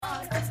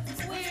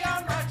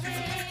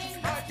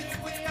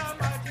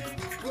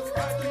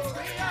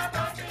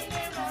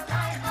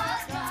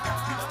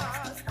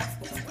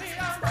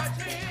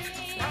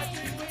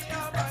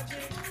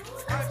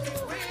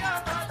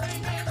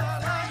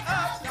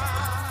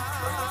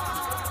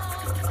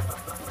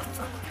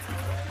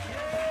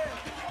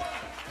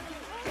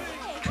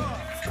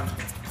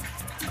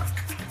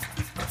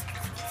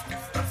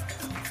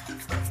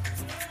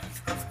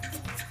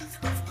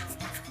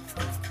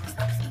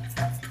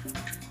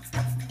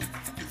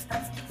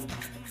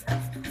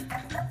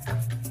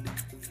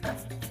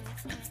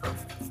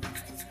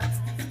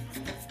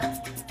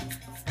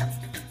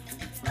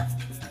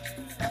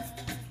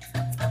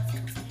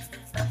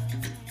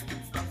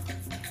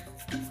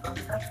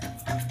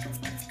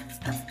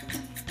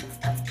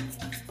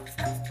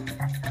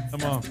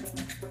Come on.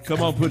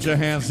 Come on, put your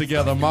hands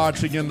together.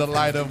 Marching in the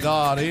light of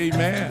God.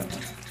 Amen.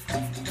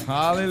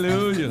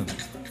 Hallelujah.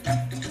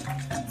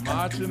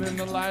 Marching in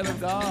the light of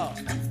God.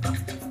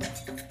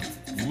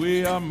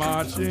 We are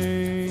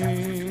marching.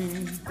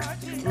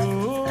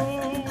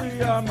 Ooh,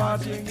 we are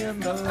marching in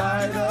the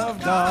light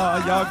of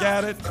God. Y'all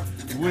got it?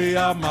 We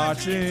are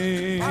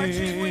marching.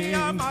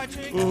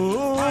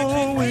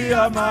 Ooh, we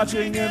are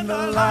marching in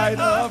the light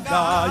of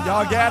God.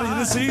 Y'all got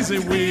it? It's easy.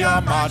 We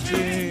are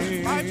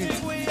marching.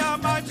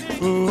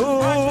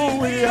 Ooh,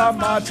 we are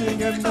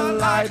marching in the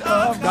light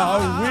of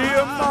God. We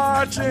are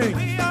marching.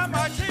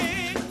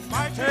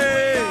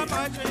 Hey.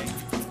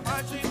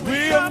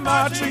 We are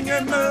marching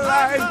in the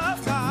light.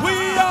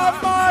 We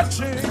are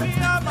marching.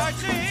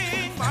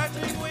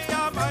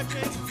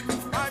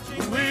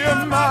 We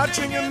are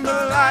marching in the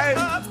light.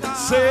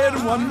 Say it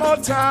one more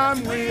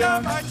time. We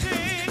are marching.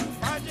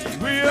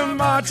 We are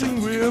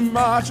marching. We are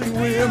marching.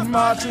 We are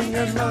marching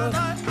in the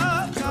light.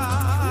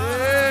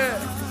 Yeah.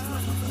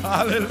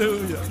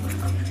 Hallelujah.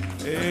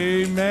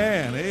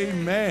 Amen.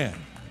 Amen.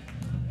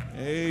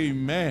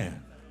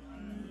 Amen.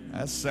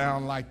 That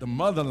sounds like the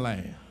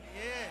motherland.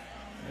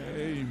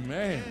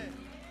 Amen.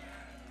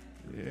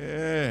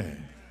 Yeah.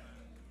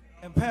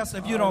 And Pastor,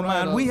 if you don't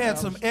mind, we had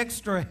some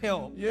extra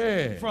help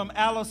from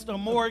Alistair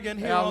Morgan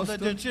here on the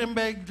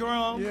djembe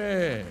drum.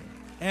 Yeah.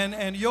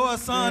 And your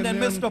son and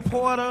Mr.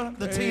 Porter,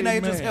 the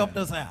teenagers helped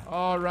us out.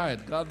 All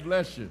right. God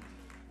bless you.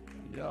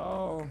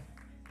 Y'all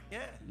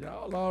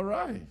all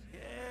right.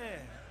 Yeah.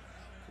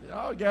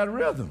 Y'all got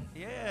rhythm.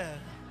 Yeah.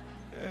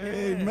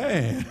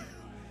 Amen.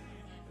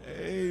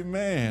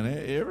 Amen.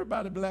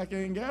 Everybody black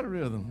ain't got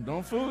rhythm.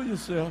 Don't fool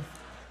yourself.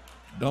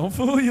 Don't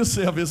fool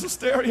yourself. It's a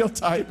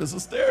stereotype. It's a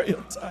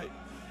stereotype.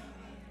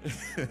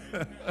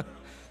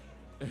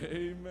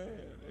 Amen.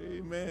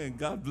 Amen.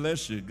 God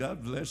bless you.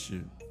 God bless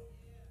you.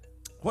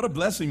 What a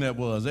blessing that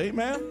was.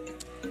 Amen.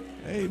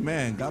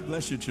 Amen. God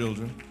bless you,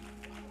 children.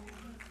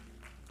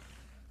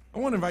 I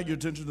want to invite your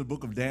attention to the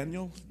book of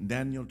Daniel.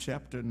 Daniel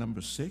chapter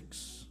number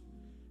 6.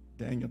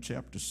 Daniel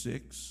chapter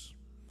 6.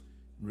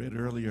 Read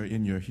earlier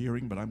in your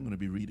hearing, but I'm going to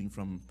be reading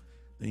from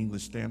the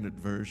English Standard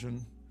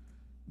Version.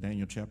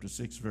 Daniel chapter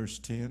 6, verse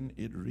 10.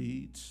 It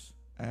reads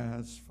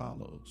as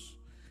follows.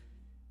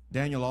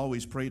 Daniel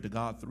always prayed to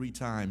God 3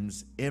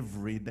 times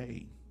every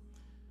day.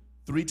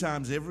 3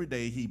 times every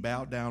day he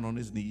bowed down on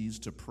his knees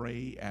to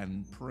pray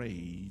and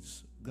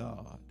praise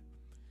God.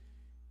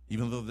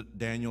 Even though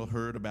Daniel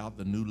heard about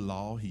the new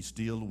law, he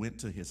still went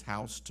to his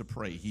house to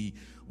pray. He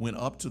went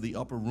up to the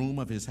upper room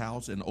of his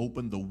house and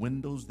opened the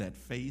windows that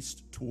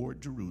faced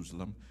toward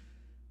Jerusalem.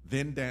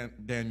 Then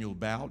Daniel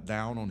bowed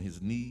down on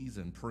his knees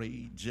and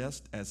prayed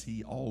just as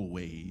he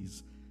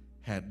always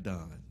had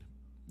done.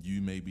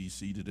 You may be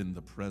seated in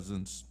the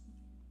presence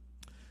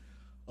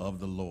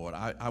of the Lord.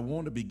 I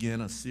want to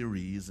begin a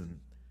series and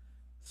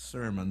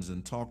sermons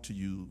and talk to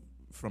you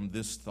from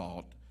this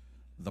thought,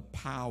 the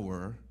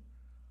power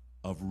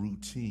of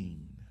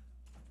routine.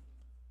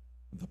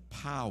 The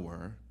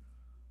power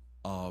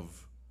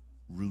of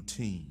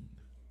routine.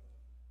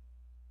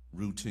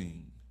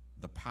 Routine.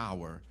 The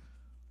power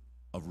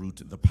of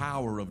routine. The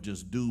power of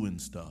just doing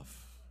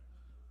stuff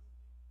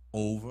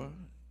over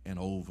and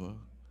over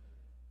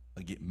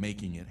again,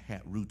 making it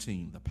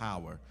routine. The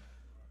power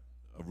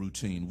of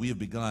routine. We have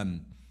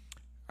begun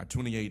our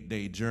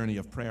 28-day journey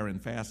of prayer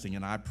and fasting,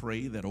 and I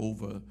pray that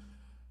over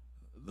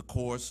the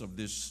course of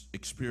this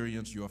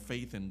experience, your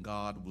faith in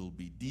God will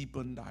be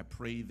deepened. I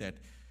pray that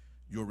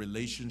your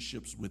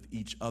relationships with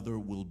each other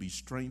will be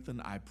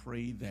strengthened. I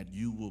pray that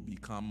you will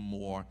become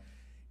more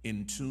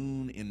in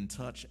tune, in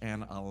touch,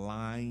 and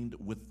aligned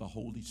with the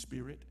Holy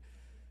Spirit,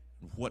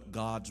 what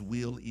God's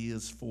will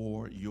is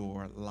for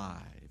your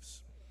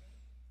lives.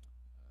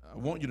 I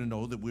want you to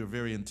know that we're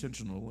very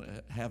intentional,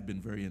 have been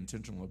very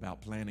intentional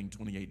about planning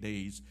 28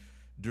 days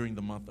during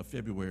the month of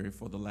February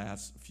for the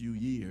last few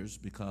years,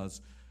 because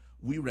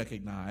we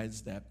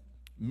recognize that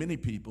many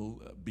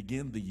people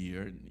begin the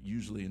year,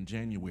 usually in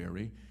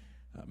January,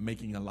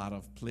 making a lot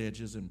of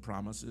pledges and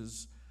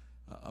promises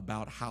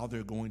about how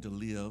they're going to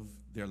live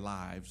their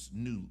lives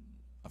new,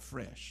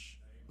 afresh,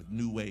 with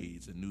new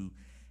ways and new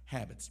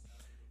habits.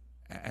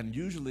 And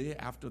usually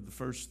after the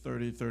first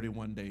 30,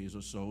 31 days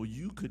or so,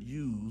 you could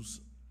use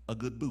a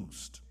good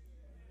boost.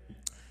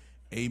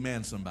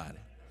 Amen, somebody.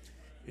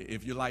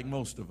 If you're like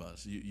most of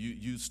us,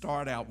 you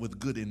start out with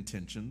good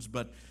intentions,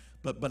 but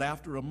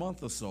after a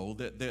month or so,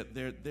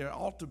 there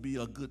ought to be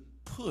a good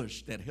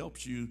push that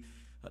helps you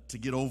to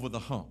get over the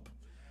hump.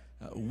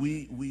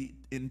 We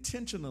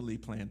intentionally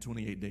plan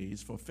 28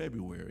 days for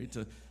February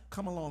to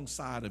come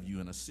alongside of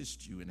you and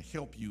assist you and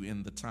help you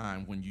in the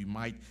time when you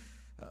might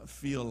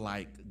feel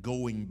like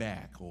going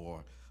back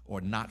or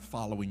not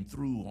following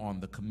through on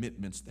the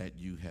commitments that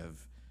you have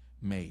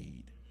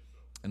made.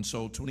 And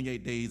so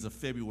 28 days of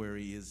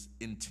February is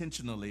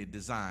intentionally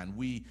designed.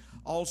 We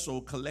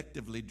also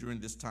collectively during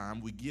this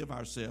time, we give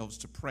ourselves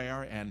to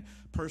prayer and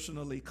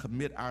personally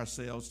commit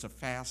ourselves to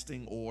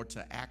fasting or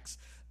to acts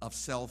of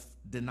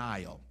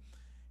self-denial.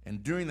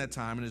 And during that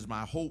time, it is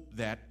my hope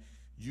that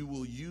you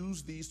will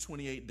use these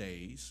 28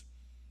 days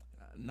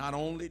not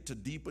only to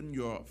deepen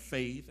your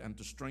faith and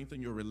to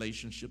strengthen your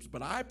relationships,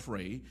 but I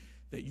pray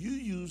that you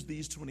use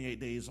these 28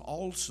 days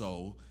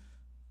also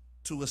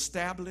to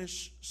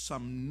establish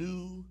some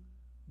new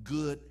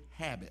good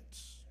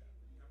habits.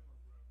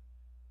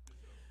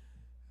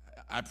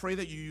 I pray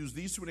that you use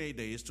these 28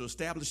 days to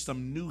establish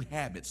some new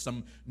habits,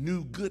 some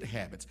new good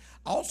habits.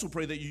 I also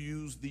pray that you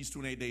use these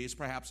 28 days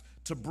perhaps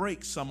to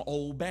break some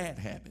old bad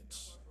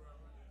habits.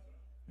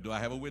 Do I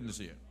have a witness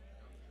here?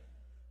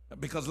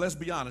 Because let's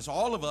be honest,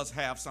 all of us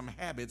have some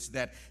habits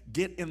that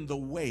get in the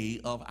way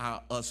of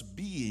us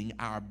being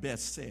our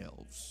best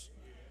selves.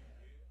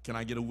 Can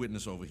I get a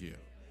witness over here?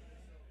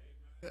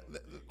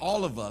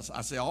 All of us,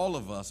 I say all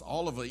of us,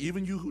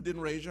 even you who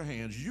didn't raise your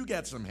hands, you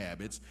got some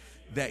habits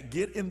that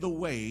get in the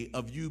way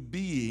of you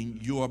being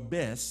your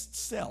best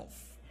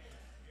self.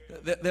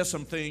 There's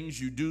some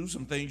things you do,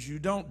 some things you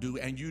don't do,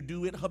 and you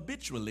do it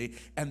habitually,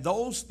 and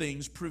those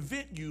things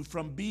prevent you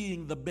from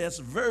being the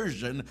best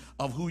version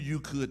of who you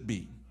could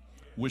be.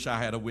 Wish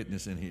I had a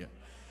witness in here.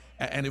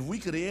 And if we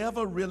could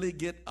ever really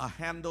get a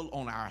handle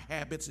on our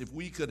habits, if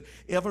we could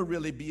ever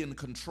really be in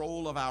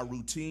control of our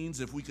routines,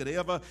 if we could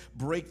ever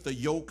break the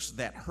yokes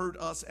that hurt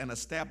us and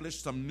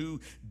establish some new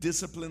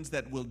disciplines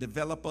that will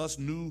develop us,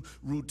 new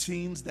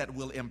routines that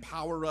will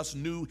empower us,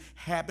 new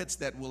habits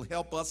that will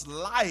help us,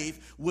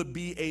 life would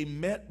be a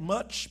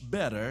much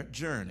better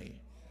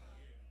journey.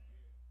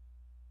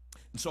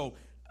 And so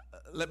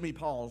let me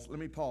pause,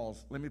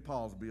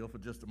 Bill, for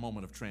just a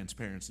moment of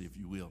transparency, if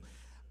you will.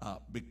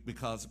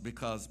 Because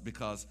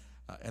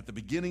at the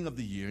beginning of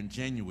the year, in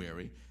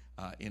January,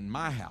 in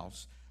my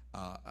house,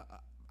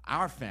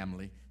 our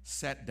family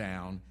sat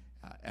down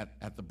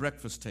at the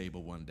breakfast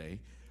table one day.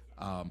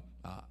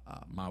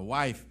 My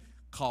wife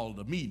called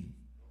a meeting.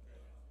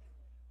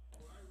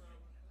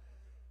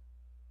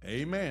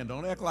 Amen.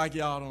 Don't act like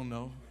y'all don't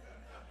know.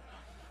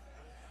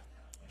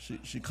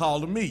 She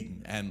called a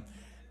meeting, and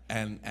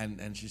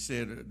she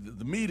said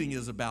the meeting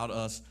is about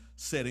us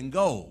setting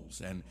goals,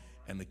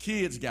 and the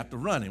kids got to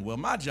running. Well,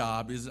 my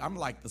job is I'm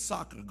like the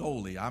soccer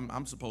goalie.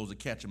 I'm supposed to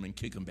catch them and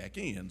kick them back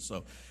in.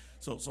 So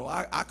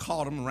I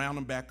caught them, round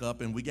them back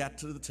up, and we got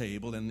to the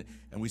table, and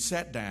we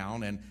sat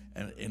down,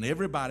 and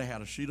everybody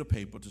had a sheet of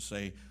paper to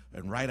say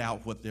and write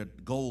out what their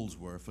goals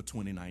were for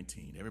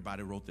 2019.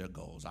 Everybody wrote their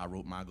goals. I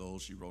wrote my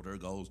goals. She wrote her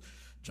goals.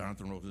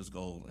 Jonathan wrote his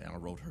goals. Anna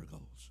wrote her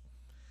goals.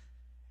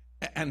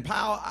 And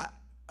Powell,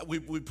 we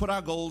put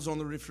our goals on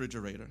the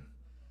refrigerator.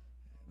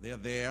 They're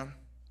there.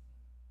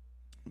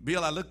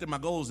 Bill, I looked at my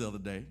goals the other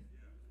day.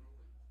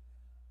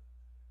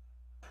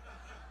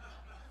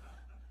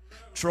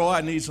 Troy,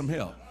 I need some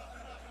help.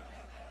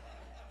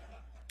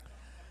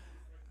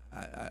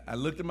 I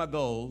looked at my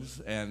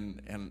goals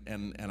and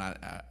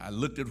I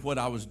looked at what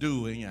I was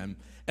doing, and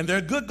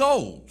they're good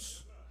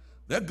goals.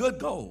 They're good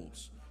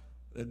goals.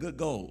 They're good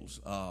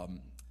goals.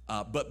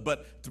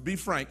 But to be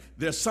frank,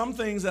 there's some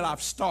things that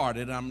I've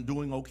started I'm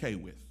doing okay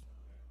with.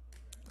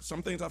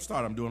 Some things I've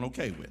started I'm doing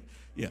okay with.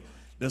 Yeah.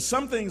 There's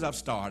some things I've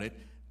started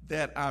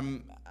that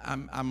I'm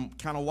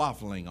kind of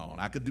waffling on.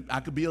 I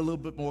could be a little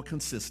bit more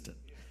consistent.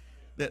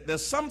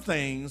 There's some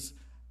things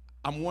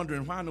I'm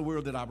wondering, why in the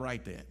world did I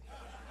write that?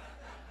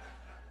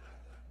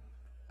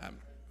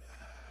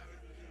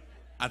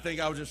 I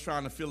think I was just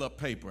trying to fill up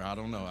paper. I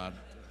don't know.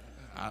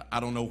 I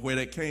don't know where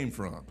that came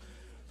from.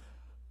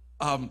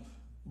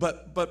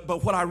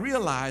 But what I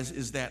realize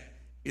is that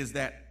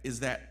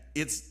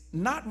it's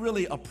not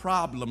really a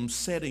problem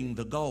setting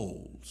the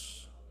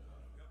goals.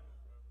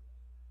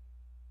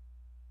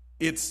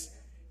 It's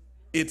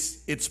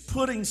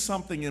putting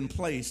something in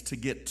place to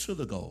get to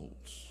the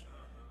goals.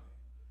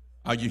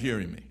 Are you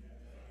hearing me?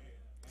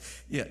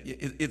 Yeah,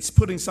 it's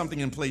putting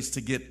something in place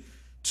to get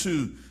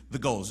to the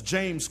goals.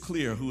 James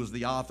Clear, who is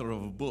the author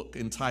of a book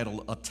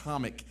entitled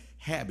Atomic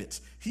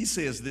Habits, he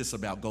says this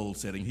about goal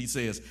setting. He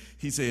says,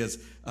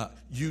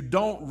 you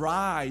don't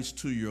rise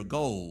to your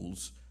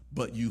goals,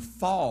 but you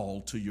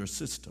fall to your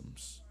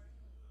systems.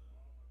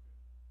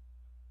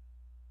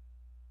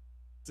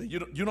 So you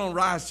don't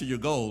rise to your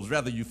goals,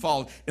 rather you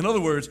fall. In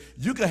other words,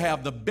 you could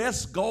have the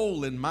best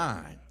goal in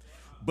mind,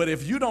 but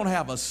if you don't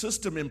have a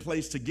system in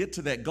place to get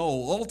to that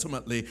goal,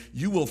 ultimately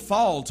you will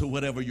fall to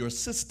whatever your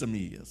system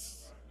is.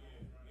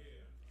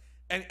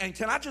 And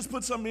can I just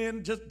put something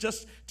in,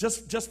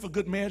 just for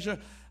good measure?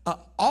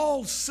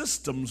 All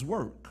systems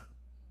work.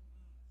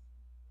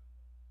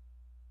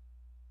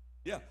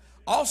 Yeah,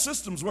 all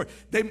systems work.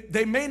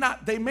 They may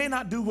not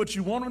do what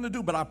you want them to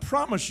do, but I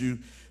promise you,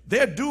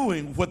 they're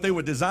doing what they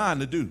were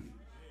designed to do.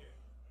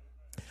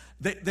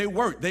 They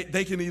work.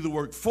 They can either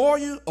work for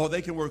you or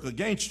they can work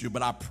against you,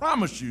 but I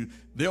promise you,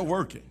 they're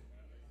working.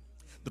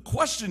 The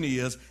question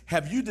is,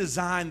 have you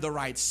designed the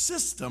right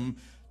system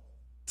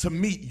to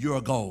meet your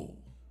goal?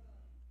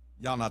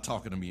 Y'all not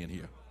talking to me in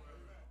here.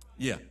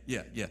 Yeah.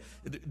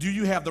 Do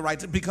you have the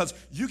right because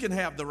you can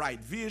have the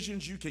right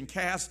visions, you can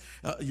cast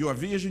your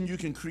vision, you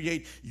can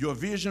create your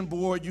vision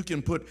board, you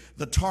can put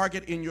the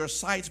target in your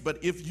sights,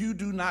 but if you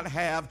do not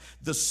have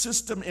the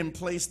system in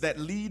place that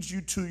leads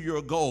you to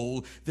your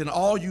goal, then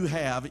all you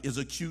have is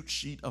a cute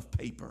sheet of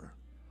paper.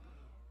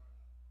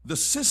 The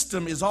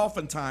system is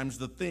oftentimes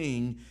the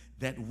thing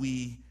that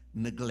we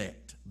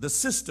neglect. The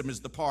system is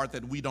the part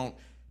that we don't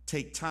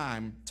take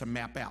time to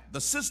map out.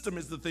 The system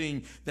is the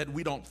thing that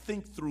we don't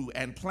think through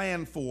and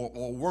plan for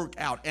or work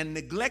out. And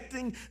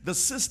neglecting the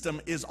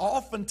system is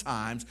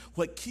oftentimes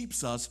what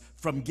keeps us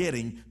from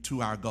getting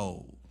to our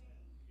goal.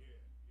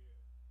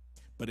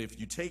 But if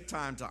you take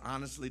time to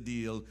honestly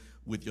deal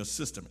with your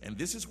system, and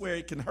this is where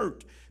it can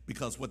hurt,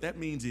 because what that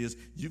means is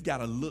you've got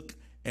to look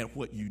at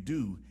what you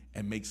do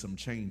and make some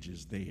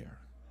changes there.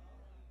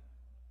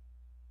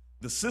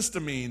 The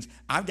system means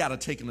I've got to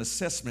take an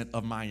assessment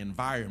of my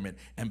environment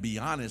and be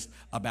honest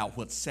about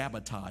what's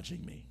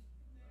sabotaging me.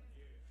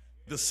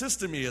 The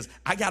system is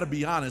I got to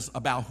be honest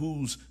about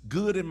who's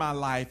good in my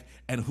life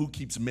and who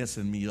keeps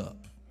messing me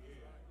up.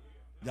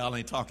 Y'all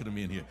ain't talking to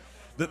me in here.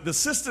 The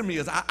system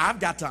is I've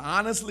got to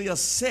honestly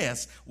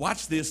assess,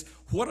 watch this,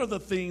 what are the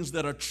things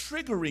that are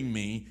triggering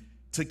me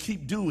to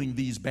keep doing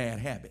these bad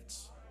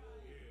habits?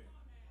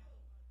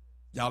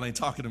 Y'all ain't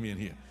talking to me in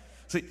here.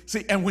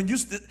 See, and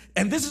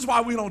and this is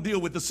why we don't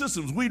deal with the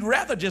systems. We'd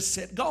rather just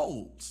set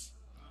goals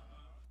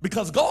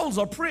because goals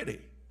are pretty.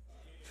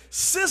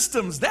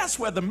 Systems, that's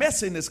where the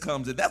messiness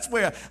comes in. That's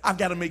where I've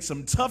got to make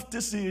some tough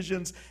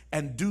decisions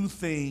and do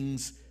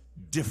things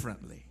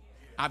differently.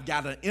 I've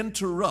got to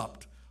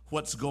interrupt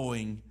what's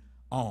going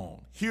on.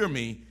 Hear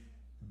me,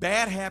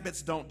 bad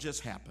habits don't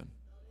just happen,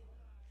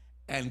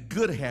 and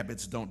good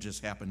habits don't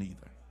just happen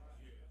either.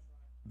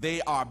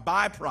 They are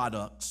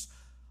byproducts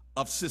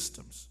of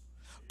systems.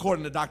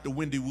 According to Dr.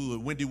 Wendy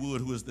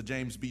Wood, who is the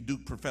James B.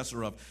 Duke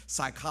Professor of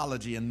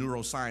Psychology and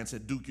Neuroscience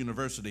at Duke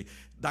University,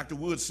 Dr.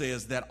 Wood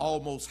says that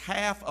almost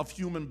half of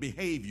human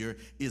behavior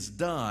is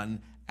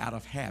done out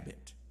of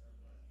habit.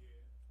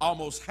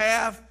 Almost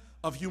half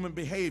of human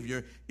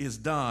behavior is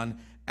done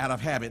out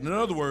of habit. In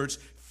other words,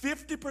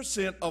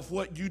 50% of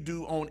what you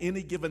do on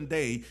any given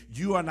day,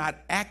 you are not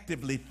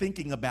actively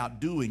thinking about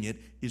doing it.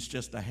 It's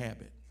just a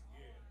habit.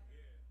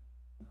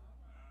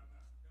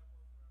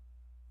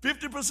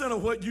 50%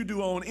 of what you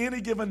do on any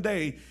given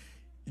day,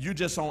 you're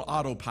just on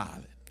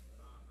autopilot.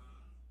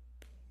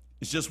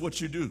 It's just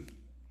what you do.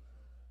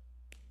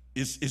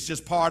 It's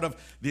just part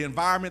of the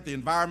environment. The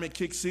environment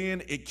kicks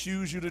in. It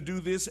cues you to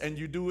do this, and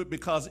you do it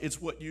because it's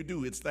what you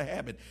do. It's the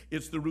habit.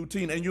 It's the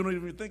routine, and you don't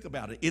even think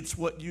about it. It's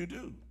what you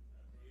do.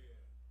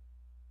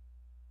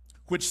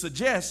 Which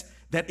suggests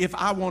that if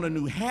I want a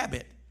new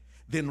habit,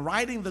 then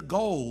writing the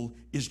goal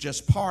is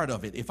just part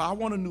of it. If I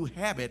want a new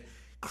habit,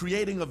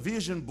 creating a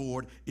vision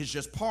board is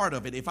just part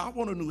of it. If I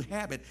want a new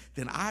habit,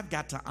 then I've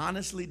got to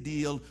honestly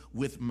deal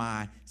with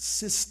my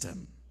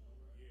system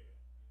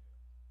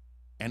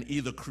and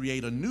either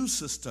create a new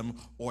system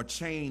or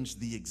change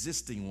the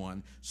existing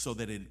one so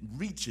that it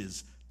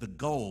reaches the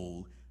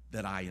goal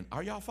that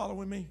are y'all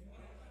following me?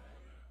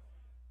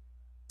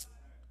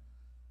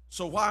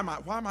 So why am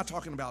I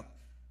talking about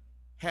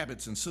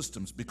habits and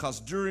systems?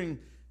 Because during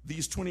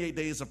these 28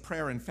 days of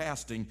prayer and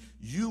fasting,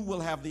 you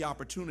will have the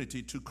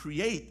opportunity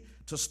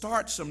to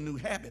start some new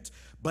habits.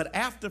 But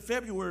after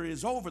February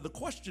is over, the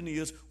question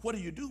is, what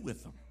do you do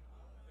with them?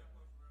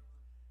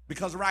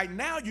 Because right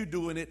now you're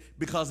doing it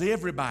because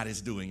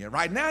everybody's doing it.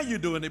 Right now you're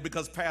doing it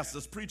because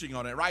pastor's preaching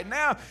on it. Right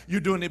now you're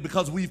doing it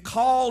because we've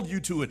called you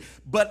to it.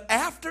 But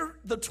after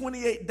the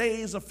 28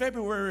 days of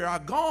February are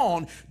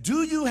gone,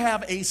 do you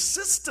have a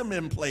system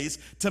in place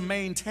to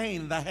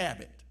maintain the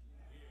habit?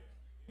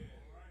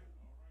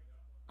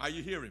 Are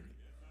you hearing me?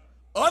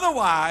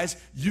 Otherwise,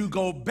 you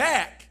go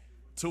back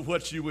to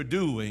what you were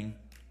doing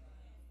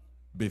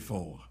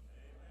before.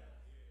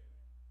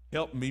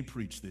 Help me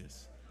preach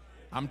this.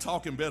 I'm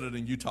talking better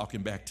than you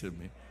talking back to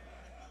me.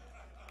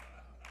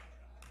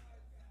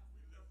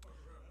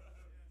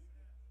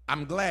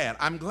 I'm glad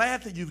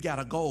that you've got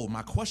a goal.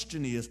 My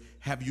question is,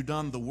 have you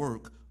done the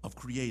work of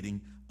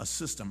creating a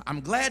system? I'm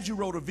glad you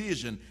wrote a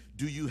vision.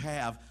 Do you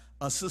have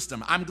a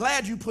system? I'm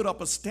glad you put up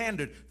a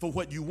standard for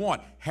what you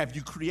want. Have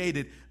you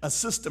created a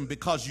system?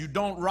 Because you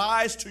don't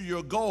rise to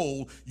your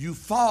goal, you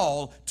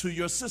fall to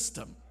your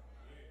system.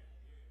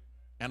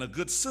 And a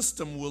good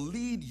system will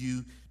lead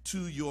you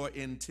to your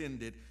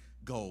intended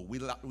goal. We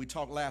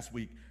talked last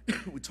week.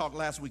 We talked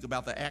last week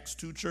about the Acts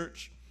 2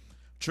 church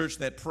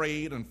that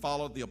prayed and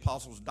followed the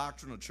apostles'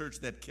 doctrine, a church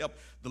that kept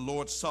the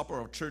Lord's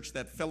Supper, a church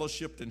that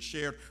fellowshiped and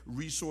shared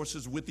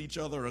resources with each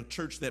other, a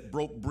church that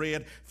broke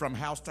bread from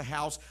house to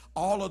house.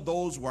 All of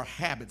those were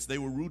habits. They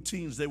were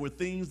routines. They were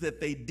things that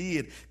they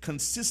did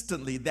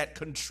consistently that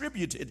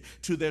contributed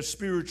to their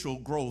spiritual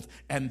growth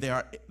and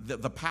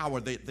the power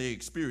that they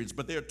experienced.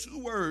 But there are two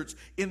words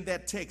in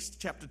that text,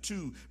 chapter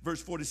 2,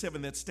 verse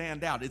 47, that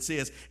stand out. It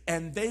says,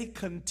 and they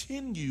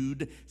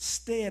continued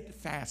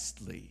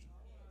steadfastly.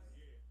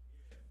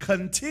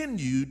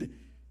 Continued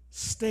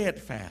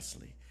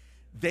steadfastly.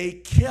 They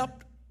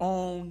kept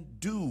on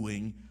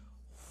doing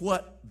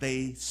what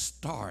they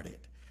started.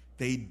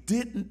 They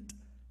didn't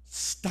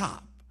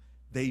stop.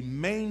 They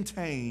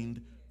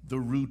maintained the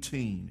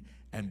routine.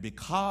 And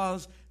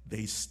because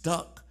they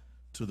stuck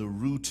to the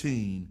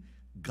routine,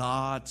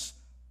 God's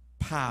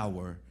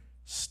power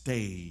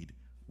stayed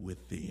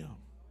with them.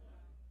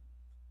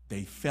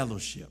 They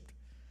fellowshiped.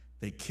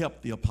 They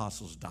kept the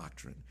apostles'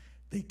 doctrine.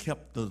 They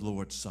kept the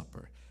Lord's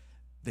Supper.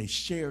 They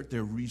shared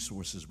their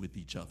resources with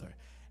each other.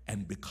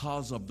 And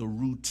because of the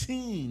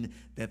routine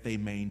that they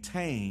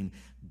maintained,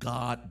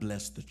 God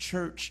blessed the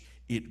church.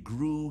 It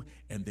grew,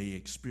 and they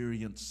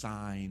experienced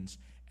signs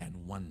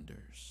and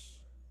wonders.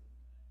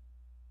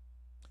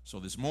 So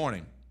this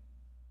morning,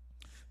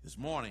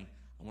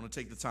 I want to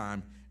take the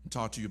time and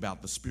talk to you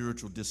about the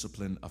spiritual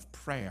discipline of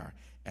prayer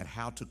and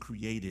how to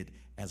create it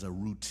as a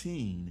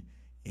routine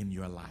in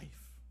your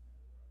life.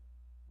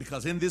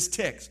 Because in this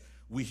text,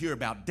 we hear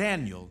about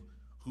Daniel,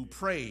 who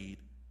prayed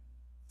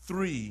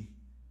 3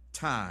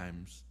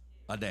 times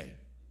a day.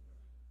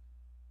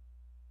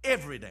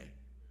 Every day.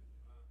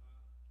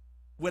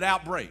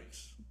 Without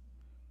breaks.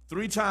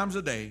 3 times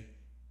a day,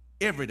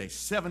 every day,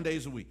 7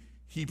 days a week,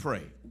 he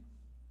prayed.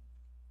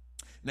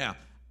 Now,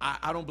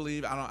 I don't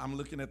believe, I'm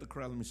looking at the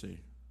crowd, let me see.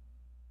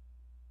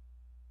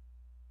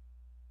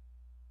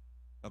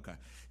 Okay,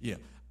 yeah.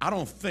 I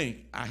don't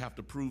think I have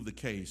to prove the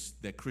case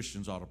that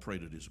Christians ought to pray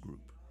to this group.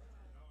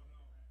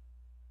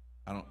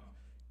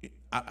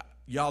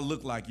 Y'all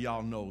look like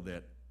y'all know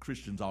that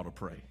Christians ought to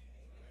pray.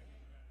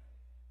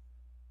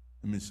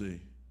 Let me see.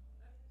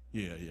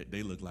 Yeah,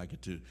 they look like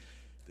it too.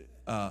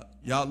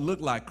 Y'all look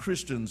like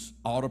Christians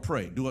ought to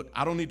pray.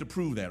 I don't need to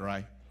prove that,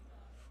 right?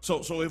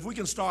 So if we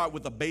can start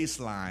with a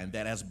baseline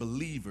that as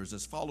believers,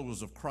 as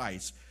followers of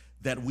Christ,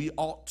 that we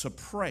ought to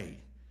pray.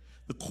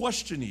 The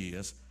question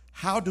is,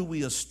 how do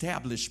we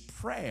establish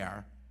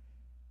prayer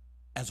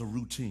as a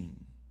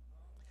routine?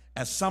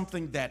 As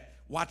something that,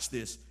 watch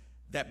this,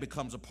 that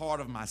becomes a part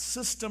of my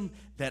system,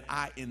 that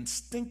I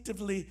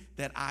instinctively,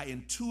 that I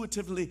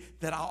intuitively,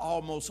 that I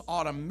almost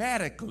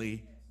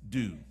automatically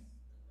do.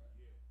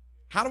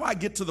 How do I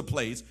get to the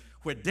place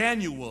where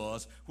Daniel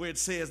was, where it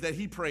says that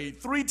he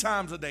prayed 3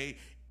 times a day,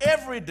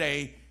 every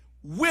day,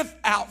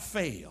 without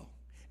fail?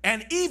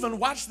 And even,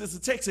 watch this, the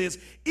text says,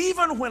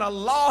 even when a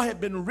law had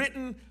been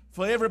written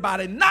for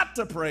everybody not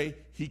to pray,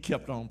 he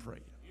kept on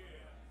praying.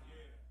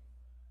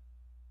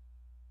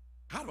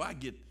 How do I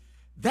get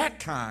that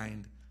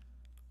kind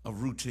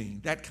of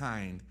routine, that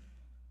kind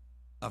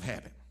of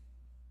habit?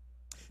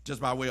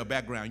 Just by way of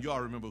background, you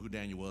all remember who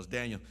Daniel was.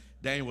 Daniel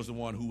was the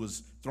one who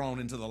was thrown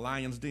into the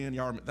lion's den.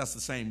 Y'all remember? That's the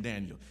same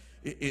Daniel.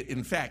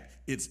 In fact,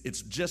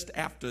 it's just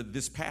after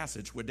this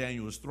passage where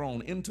Daniel was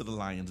thrown into the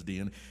lion's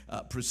den.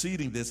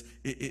 Preceding this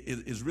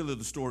is really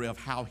the story of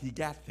how he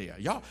got there.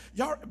 Y'all,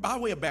 by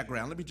way of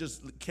background, let me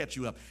just catch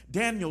you up.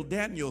 Daniel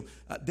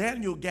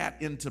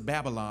got into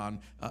Babylon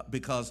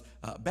because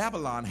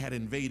Babylon had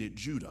invaded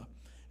Judah.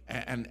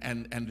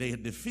 And they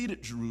had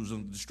defeated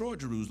Jerusalem,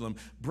 destroyed Jerusalem,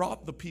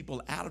 brought the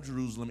people out of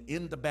Jerusalem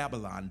into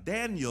Babylon.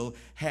 Daniel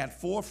had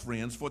 4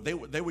 friends,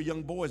 they were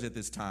young boys at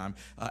this time,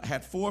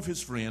 had 4 of his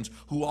friends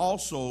who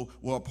also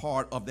were a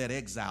part of that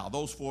exile.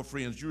 Those 4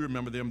 friends, you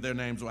remember them, their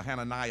names were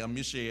Hananiah,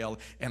 Mishael,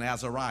 and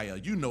Azariah.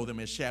 You know them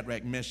as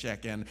Shadrach,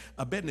 Meshach, and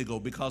Abednego,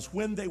 because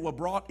when they were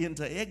brought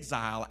into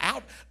exile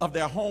out of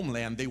their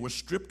homeland, they were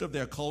stripped of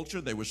their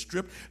culture, they were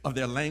stripped of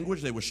their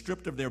language, they were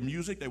stripped of their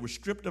music, they were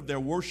stripped of their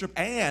worship,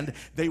 and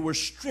they were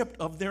stripped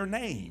of their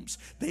names.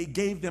 They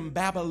gave them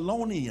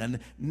Babylonian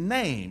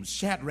names,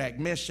 Shadrach,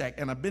 Meshach,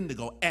 and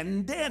Abednego,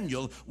 and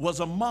Daniel was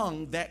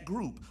among that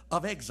group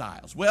of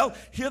exiles. Well,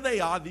 here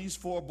they are, these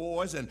 4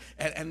 boys, and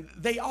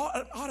they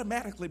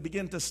automatically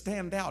begin to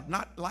stand out,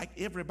 not like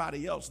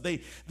everybody else.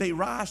 They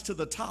rise to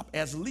the top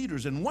as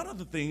leaders, and one of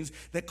the things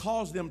that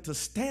caused them to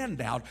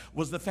stand out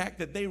was the fact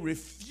that they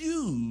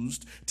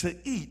refused to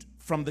eat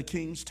from the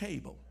king's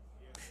table.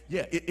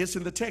 Yeah, it's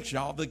in the text,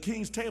 y'all. The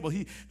king's table,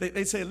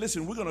 they said,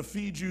 listen, we're going to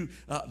feed you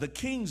the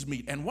king's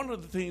meat. And one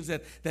of the things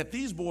that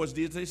these boys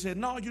did, they said,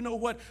 no, you know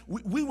what?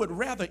 We would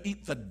rather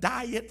eat the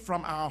diet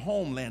from our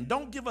homeland.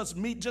 Don't give us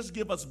meat, just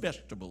give us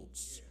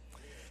vegetables.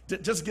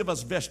 Just give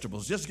us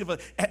vegetables. Just give us,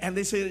 and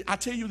they said, I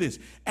tell you this,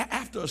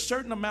 after a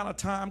certain amount of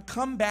time,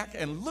 come back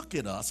and look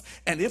at us.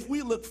 And if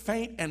we look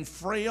faint and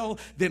frail,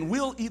 then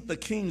we'll eat the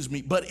king's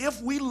meat. But if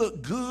we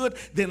look good,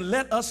 then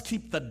let us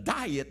keep the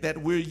diet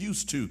that we're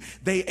used to.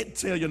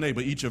 Tell your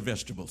neighbor, eat your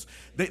vegetables.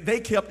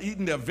 They kept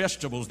eating their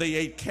vegetables. They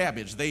ate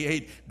cabbage. They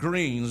ate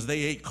greens.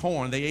 They ate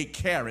corn. They ate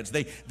carrots.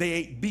 They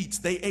ate beets.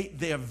 They ate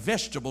their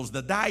vegetables.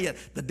 The diet,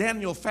 the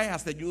Daniel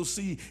fast that you'll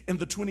see in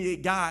the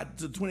 28 guide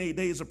to 28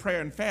 days of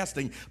prayer and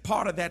fasting,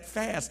 part of that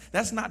fast,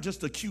 that's not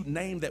just a cute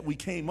name that we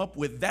came up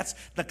with. That's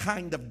the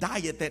kind of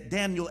diet that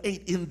Daniel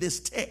ate in this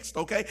text,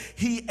 okay?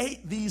 He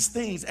ate these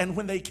things, and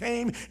when they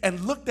came and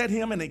looked at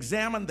him and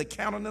examined the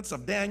countenance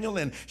of Daniel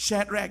and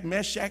Shadrach,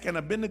 Meshach, and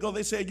Abednego,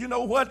 they said, you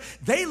know what?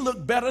 They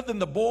look better than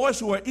the boys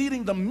who are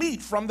eating the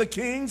meat from the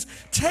king's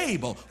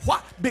table.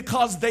 Why?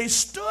 Because they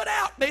stood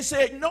out. They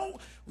said, no,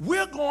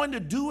 we're going to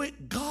do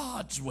it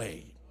God's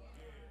way.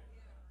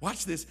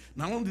 Watch this.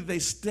 Not only did they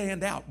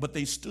stand out, but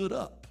they stood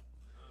up.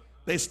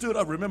 They stood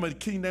up. Remember,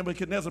 King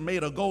Nebuchadnezzar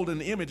made a golden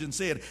image and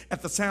said,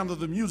 at the sound of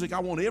the music, I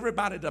want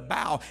everybody to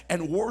bow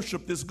and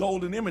worship this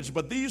golden image.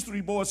 But these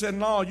three boys said,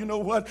 no, you know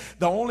what?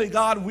 The only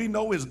God we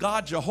know is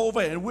God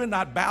Jehovah, and we're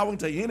not bowing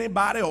to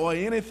anybody or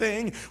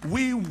anything.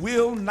 We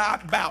will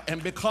not bow.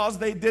 And because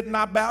they did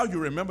not bow, you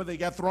remember they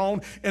got thrown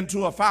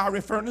into a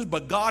fiery furnace,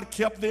 but God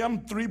kept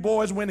them. Three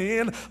boys went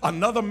in.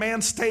 Another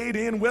man stayed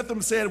in with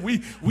them, said,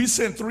 we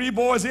sent three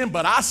boys in,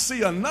 but I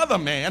see another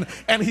man,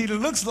 and he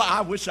looks like, I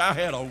wish I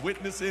had a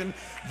witness in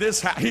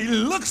this house. He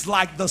looks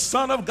like the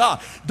Son of God.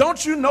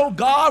 Don't you know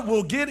God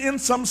will get in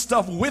some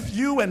stuff with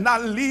you and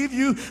not leave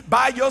you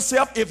by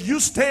yourself? If you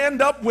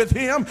stand up with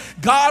him,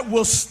 God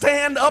will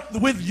stand up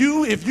with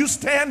you. If you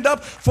stand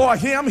up for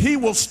him, he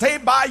will stay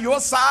by your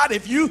side.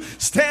 If you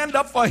stand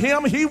up for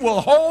him, he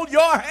will hold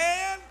your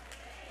hand.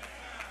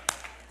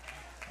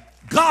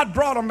 God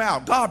brought them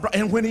out.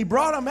 And when he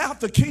brought them out,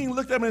 the king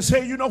looked at them and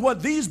said, you know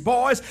what? These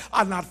boys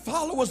are not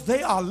followers.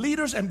 They are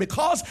leaders. And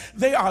because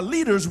they are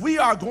leaders, we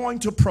are going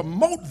to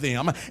promote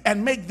them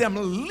and make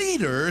them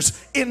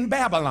leaders in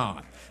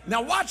Babylon.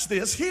 Now watch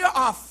this. Here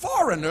are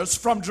foreigners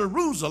from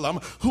Jerusalem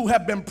who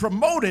have been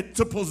promoted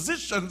to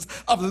positions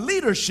of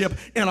leadership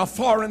in a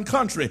foreign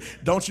country.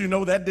 Don't you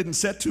know that didn't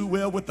set too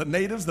well with the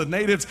natives? The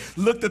natives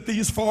looked at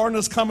these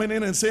foreigners coming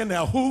in and said,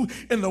 now who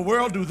in the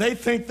world do they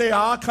think they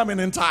are, coming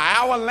into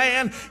our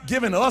land,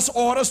 giving us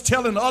orders,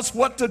 telling us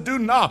what to do?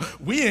 No,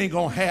 we ain't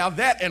gonna have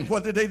that. And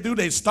what did they do?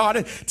 They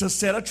started to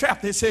set a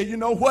trap. They said, you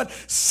know what?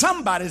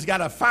 Somebody's got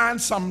to find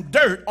some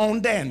dirt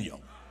on Daniel.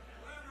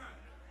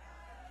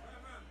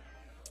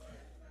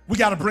 We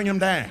got to bring him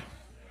down.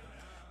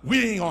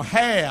 We ain't going to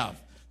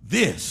have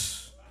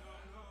this.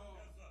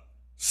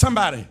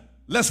 Somebody,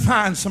 let's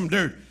find some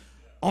dirt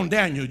on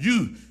Daniel.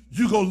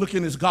 You go look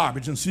in his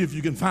garbage and see if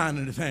you can find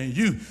anything.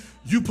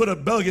 You put a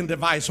bugging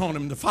device on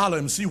him to follow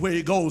him, see where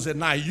he goes at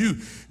night.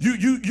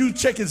 You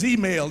check his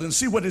email and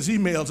see what his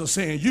emails are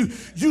saying.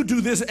 You do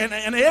this, and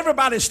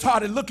everybody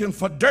started looking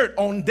for dirt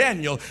on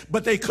Daniel,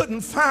 but they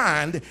couldn't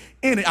find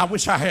any. I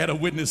wish I had a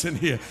witness in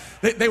here.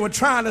 They were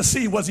trying to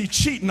see, was he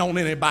cheating on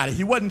anybody?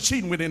 He wasn't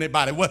cheating with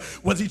anybody.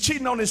 Was he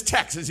cheating on his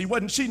taxes? He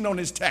wasn't cheating on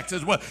his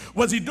taxes.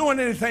 Was he doing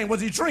anything? Was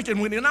he drinking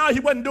with him? No,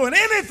 he wasn't doing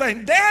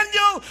anything.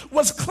 Daniel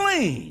was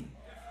clean.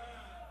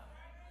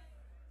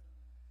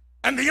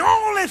 And the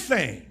only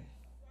thing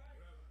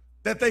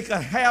that they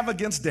could have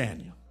against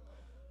Daniel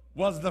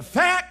was the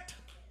fact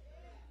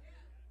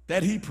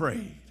that he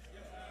prayed.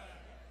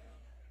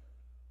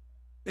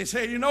 They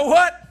say, you know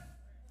what?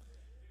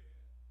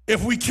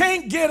 If we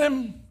can't get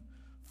him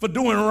for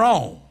doing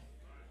wrong,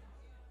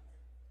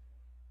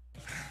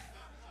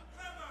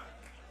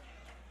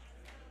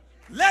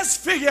 let's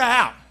figure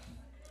out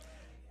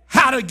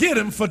how to get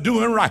him for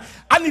doing right.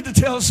 I need to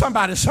tell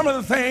somebody, some of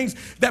the things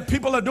that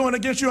people are doing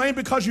against you ain't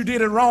because you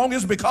did it wrong,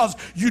 it's because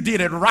you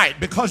did it right,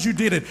 because you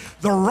did it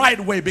the right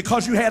way,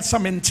 because you had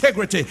some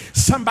integrity.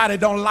 Somebody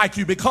don't like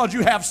you because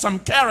you have some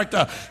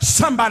character.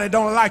 Somebody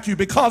don't like you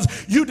because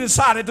you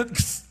decided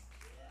to.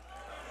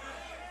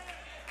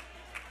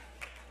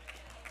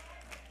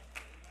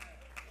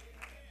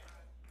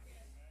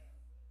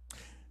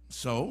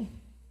 So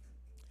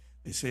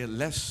they said,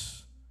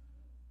 let's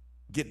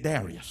get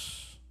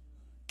Darius,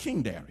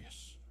 King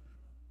Darius,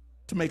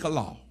 to make a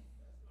law.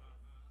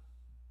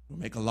 We'll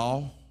make a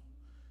law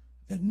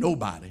that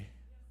nobody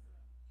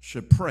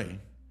should pray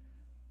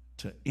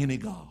to any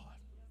god.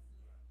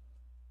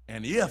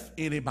 And if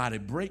anybody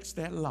breaks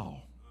that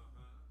law,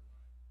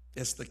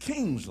 it's the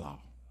king's law.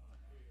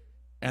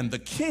 And the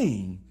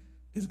king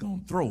is going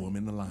to throw him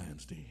in the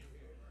lion's den.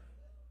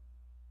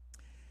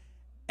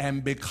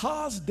 And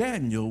because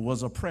Daniel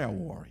was a prayer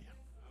warrior,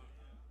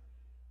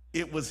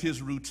 it was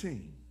his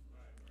routine.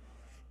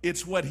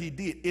 It's what he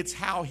did. It's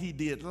how he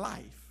did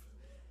life.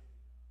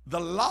 The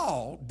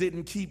law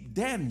didn't keep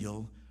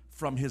Daniel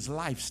from his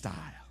lifestyle.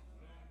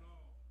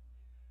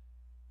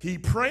 He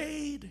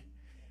prayed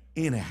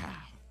anyhow.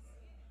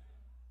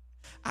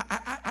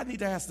 I need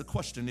to ask the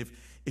question,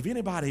 if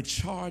anybody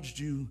charged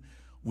you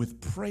with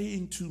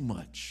praying too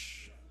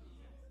much,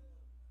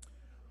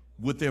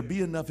 would there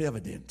be enough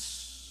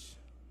evidence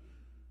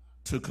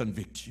to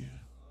convict you?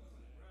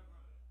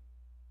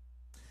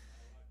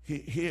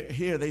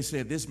 Here they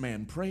said this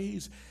man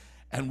prays,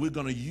 and we're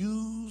going to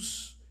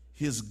use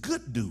his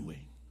good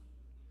doing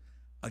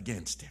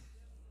against him.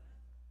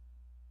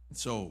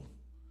 So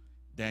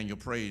Daniel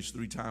prays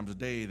 3 times a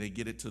day. They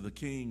get it to the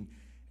king,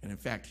 and in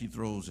fact, he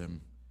throws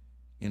him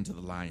into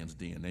the lion's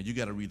den. Now, you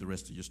got to read the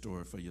rest of your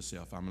story for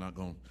yourself. I'm not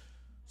going to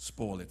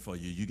spoil it for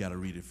you. You got to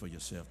read it for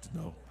yourself to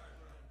know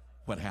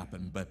what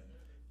happened. But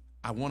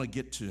I want to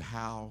get to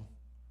how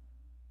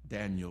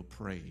Daniel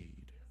prayed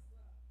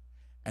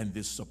and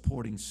this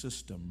supporting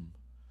system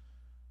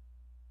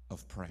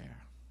of prayer.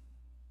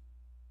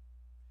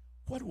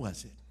 What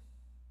was it?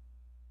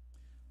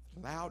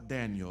 Allowed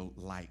Daniel,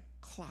 like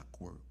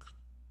clockwork,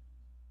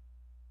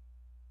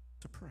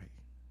 to pray.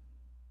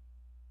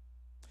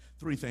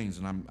 3 things,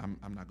 and I'm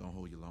not going to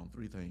hold you long.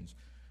 3 things.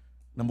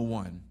 Number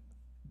 1,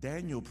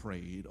 Daniel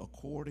prayed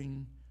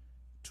according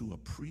to a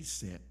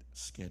preset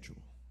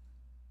schedule.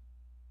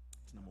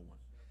 That's number one.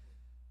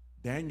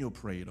 Daniel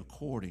prayed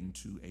according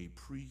to a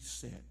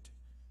preset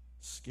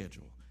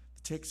schedule.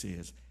 The text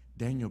says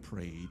Daniel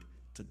prayed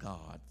to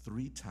God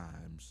 3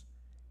 times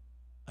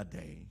a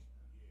day,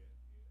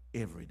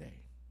 every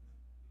day.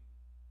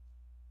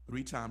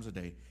 3 times a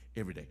day,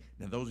 every day.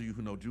 Now, those of you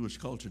who know Jewish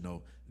culture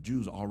know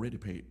Jews already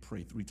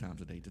pray 3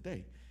 times a day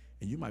today.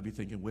 And you might be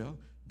thinking, well,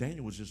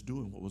 Daniel was just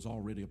doing what was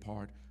already a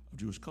part of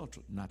Jewish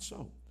culture. Not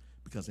so,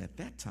 because at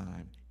that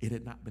time, it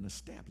had not been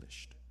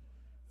established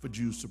for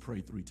Jews to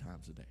pray 3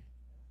 times a day.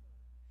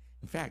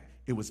 In fact,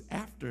 it was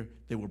after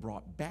they were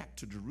brought back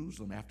to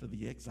Jerusalem after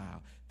the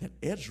exile that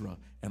Ezra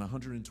and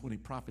 120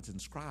 prophets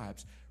and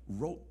scribes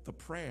wrote the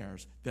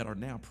prayers that are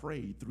now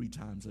prayed 3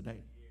 times a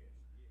day.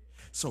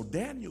 So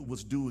Daniel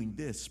was doing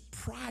this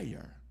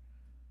prior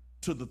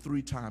to the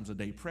 3 times a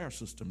day prayer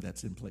system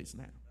that's in place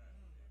now.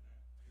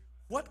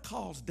 What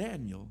caused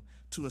Daniel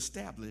to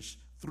establish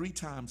 3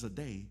 times a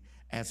day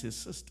as his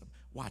system?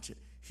 Watch it.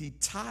 He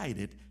tied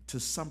it to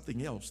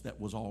something else that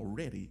was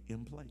already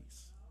in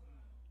place.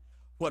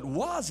 What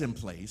was in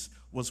place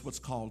was what's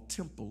called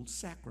temple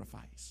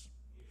sacrifice.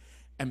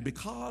 And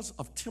because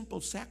of temple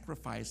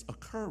sacrifice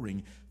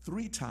occurring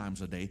 3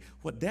 times a day,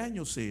 what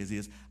Daniel says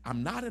is,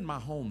 I'm not in my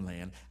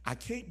homeland. I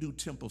can't do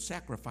temple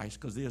sacrifice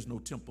because there's no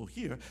temple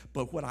here.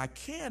 But what I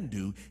can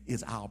do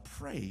is I'll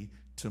pray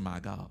to my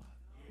God.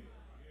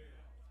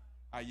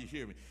 Are you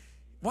hearing me?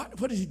 What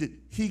does he do?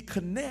 He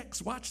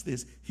connects, watch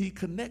this, he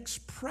connects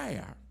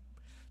prayer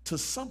to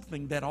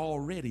something that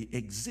already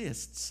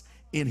exists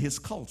in his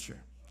culture.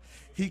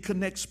 He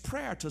connects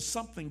prayer to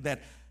something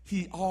that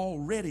he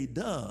already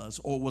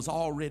does or was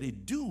already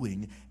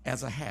doing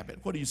as a habit.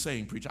 What are you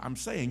saying, preacher? I'm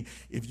saying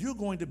if you're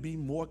going to be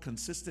more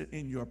consistent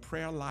in your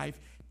prayer life,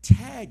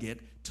 tag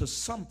it to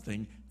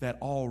something that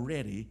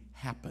already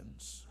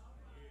happens.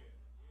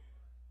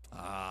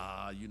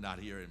 You're not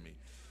hearing me.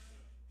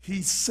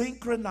 He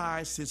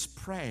synchronized his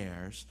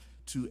prayers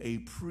to a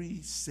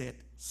preset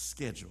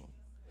schedule.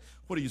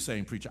 What are you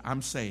saying, preacher?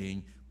 I'm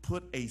saying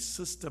put a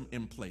system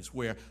in place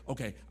where,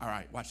 okay, all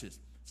right, watch this.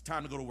 It's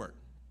time to go to work.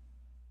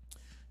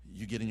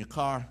 You get in your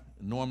car.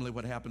 Normally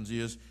what happens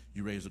is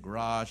you raise the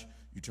garage,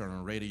 you turn on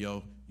the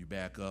radio, you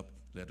back up,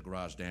 let the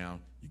garage down,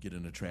 you get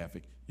into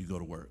traffic, you go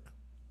to work.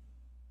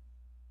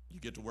 You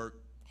get to work,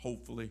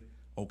 hopefully,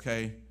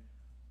 okay,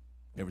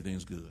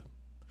 everything's good.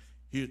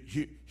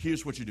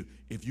 Here's what you do.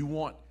 If you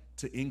want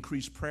to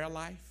increase prayer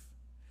life,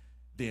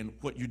 then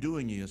what you're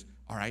doing is,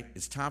 all right,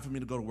 it's time for me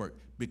to go to work.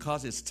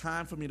 Because it's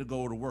time for me to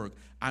go to work,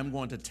 I'm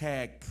going to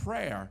tag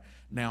prayer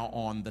now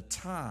on the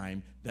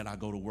time that I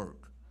go to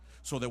work.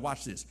 So that,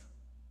 watch this.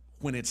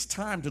 When it's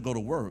time to go to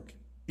work,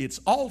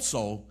 it's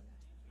also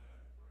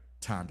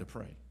time to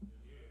pray.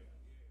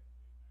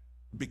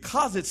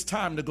 Because it's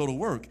time to go to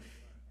work,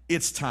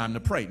 it's time to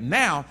pray.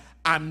 Now,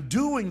 I'm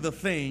doing the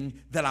thing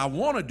that I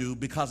want to do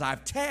because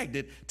I've tagged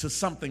it to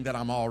something that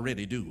I'm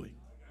already doing.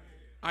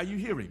 Are you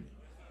hearing me?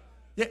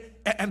 Yeah,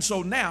 and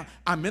so now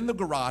I'm in the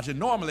garage, and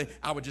normally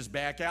I would just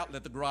back out,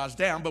 let the garage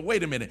down, but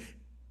wait a minute.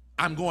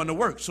 I'm going to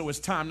work, so it's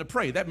time to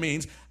pray. That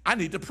means I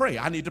need to pray.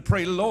 I need to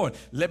pray, Lord,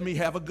 let me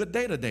have a good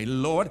day today.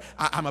 Lord,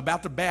 I'm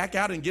about to back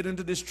out and get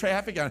into this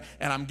traffic, and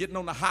I'm getting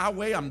on the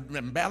highway. I'm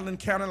battling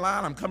county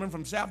line. I'm coming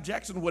from South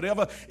Jackson,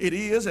 whatever it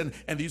is, and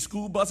these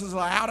school buses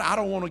are out. I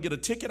don't want to get a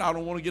ticket. I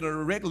don't want to get a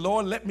wreck.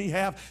 Lord, let me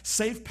have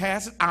safe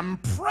passage. I'm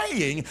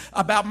praying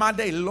about my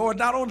day. Lord,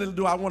 not only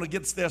do I want to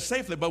get there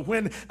safely, but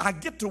when I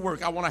get to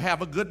work, I want to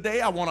have a good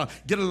day. I want to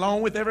get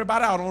along with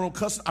everybody. I don't want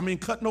to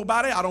cut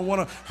nobody. I don't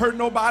want to hurt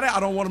nobody.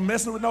 I don't want to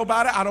messing with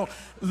nobody.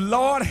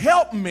 Lord,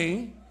 help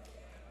me.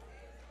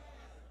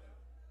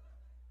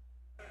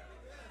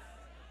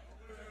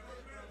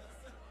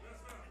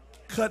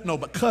 Cut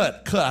nobody.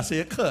 Cut. I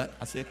said cut.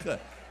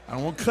 I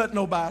don't want to cut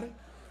nobody.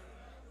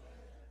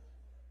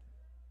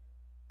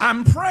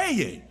 I'm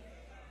praying.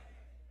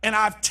 And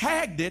I've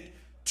tagged it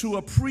to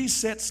a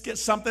preset skit,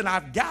 something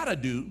I've got to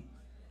do.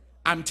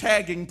 I'm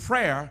tagging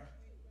prayer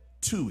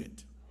to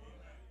it.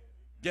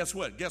 Guess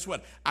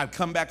what? I've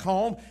come back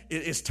home.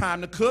 It's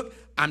time to cook.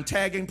 I'm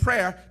tagging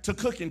prayer to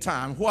cooking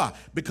time. Why?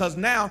 Because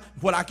now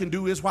what I can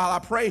do is while I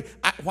pray,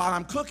 while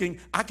I'm cooking,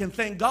 I can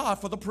thank God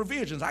for the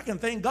provisions. I can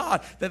thank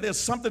God that there's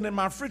something in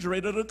my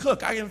refrigerator to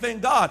cook. I can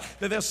thank God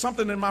that there's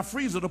something in my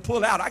freezer to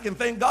pull out. I can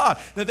thank God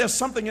that there's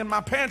something in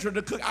my pantry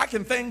to cook. I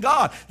can thank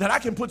God that I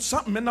can put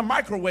something in the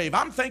microwave.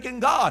 I'm thanking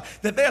God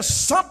that there's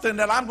something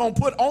that I'm going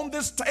to put on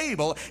this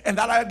table and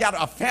that I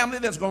got a family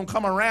that's going to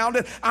come around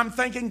it. I'm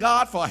thanking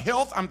God for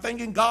health. I'm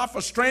thanking God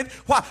for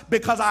strength. Why?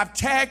 Because I've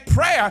tagged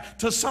prayer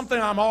to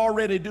something I'm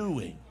already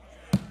doing.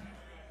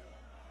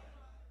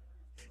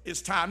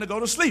 It's time to go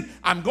to sleep.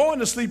 I'm going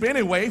to sleep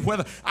anyway.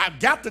 Whether I've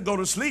got to go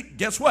to sleep,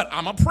 guess what?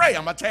 I'm going to pray.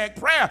 I'm going to tag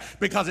prayer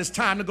because it's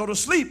time to go to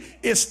sleep.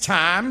 It's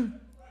time.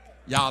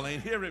 Y'all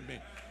ain't hearing me.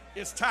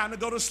 It's time to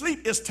go to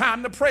sleep. It's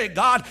time to pray.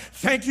 God,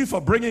 thank you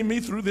for bringing me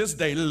through this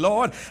day.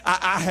 Lord,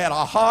 I had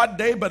a hard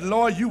day, but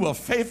Lord, you were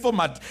faithful.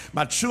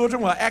 My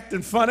children were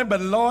acting funny,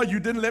 but Lord, you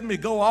didn't let me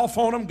go off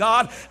on them.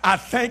 God, I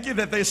thank you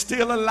that they're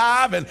still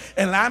alive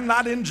and I'm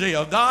not in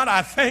jail. God,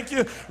 I thank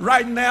you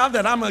right now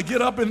that I'm going to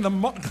get up in the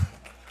morning.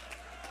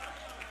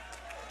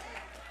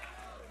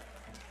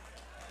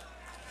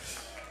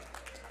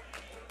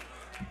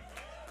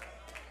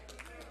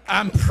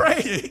 I'm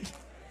praying.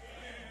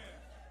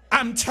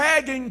 I'm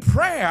tagging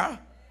prayer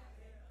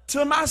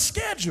to my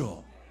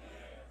schedule.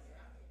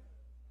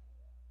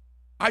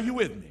 Are you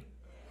with me?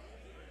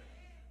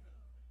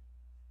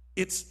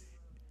 It's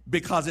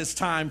because it's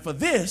time for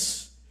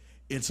this,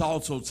 it's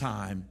also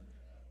time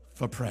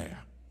for prayer.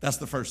 That's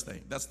the first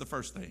thing. That's the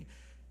first thing.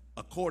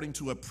 According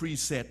to a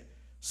preset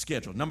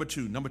schedule. Number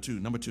two.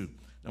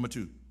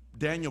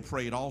 Daniel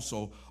prayed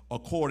also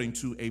according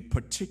to a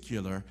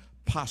particular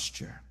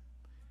posture.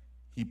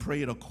 He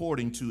prayed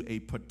according to a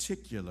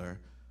particular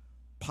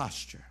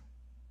posture.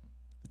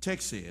 The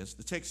text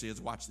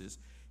says, watch this.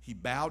 He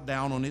bowed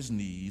down on his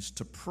knees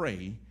to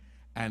pray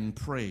and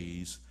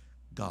praise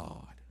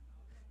God.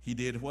 He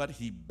did what?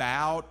 He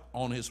bowed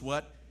on his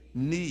what?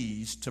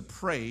 Knees to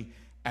pray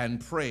and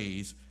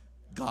praise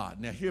God.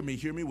 Now hear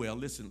me well.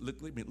 Listen,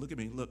 look at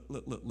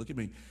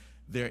me.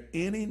 There are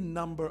any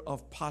number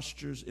of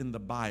postures in the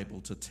Bible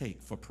to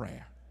take for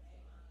prayer.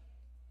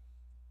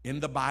 In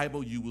the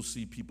Bible, you will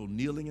see people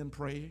kneeling and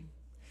praying.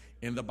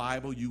 In the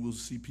Bible, you will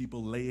see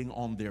people laying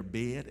on their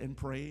bed and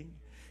praying.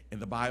 In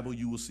the Bible,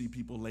 you will see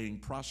people laying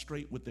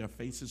prostrate with their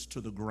faces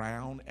to the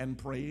ground and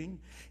praying.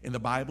 In the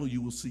Bible,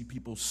 you will see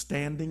people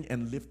standing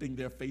and lifting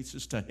their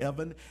faces to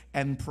heaven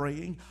and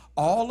praying.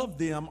 All of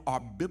them are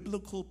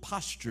biblical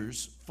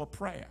postures for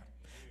prayer.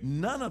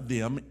 None of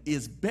them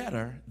is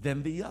better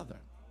than the other.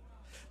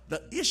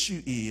 The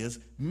issue is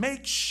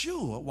make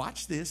sure,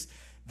 watch this,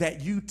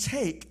 that you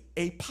take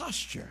a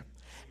posture.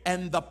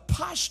 And the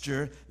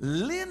posture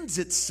lends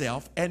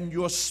itself and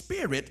your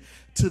spirit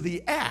to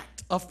the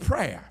act of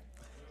prayer.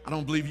 I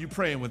don't believe you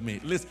praying with me.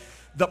 Listen,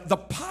 the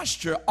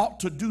posture ought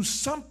to do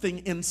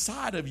something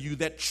inside of you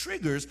that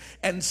triggers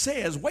and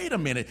says, wait a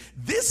minute,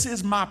 this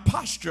is my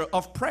posture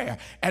of prayer.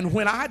 And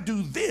when I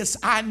do this,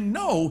 I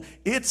know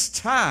it's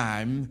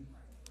time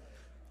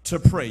to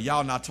pray.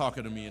 Y'all not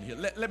talking to me in here.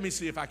 Let me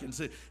see if I can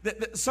see.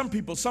 Some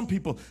people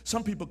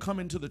come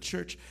into the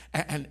church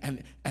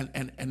and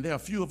there are a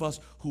few of us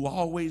who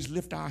always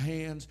lift our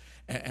hands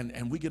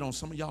and we get on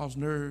some of y'all's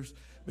nerves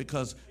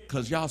because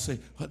y'all say,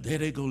 well, there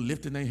they go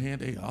lifting their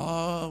hand. They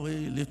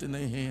always lifting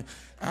their hand.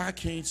 I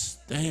can't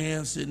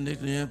stand sitting next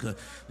to them because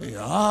they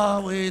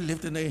always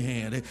lifting their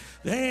hand.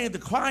 They ain't, the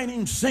choir ain't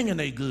even singing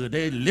they good.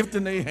 They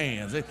lifting their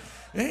hands. They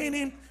ain't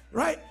even,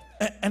 right?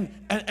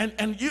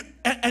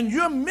 And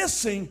you're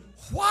missing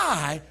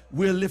why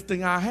we're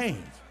lifting our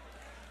hands.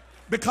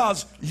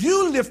 Because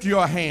you lift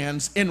your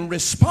hands in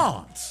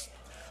response,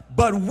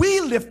 but we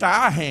lift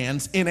our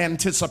hands in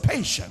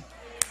anticipation.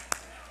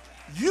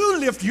 You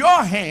lift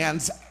your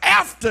hands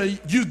after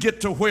you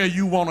get to where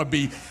you want to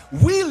be.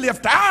 We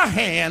lift our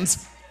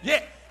hands,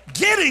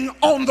 getting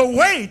on the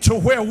way to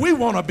where we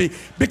want to be,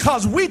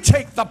 because we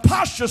take the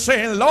posture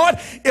saying, Lord,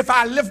 if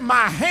I lift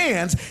my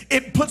hands,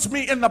 it puts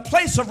me in the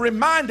place of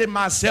reminding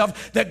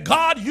myself that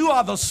God, you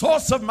are the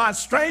source of my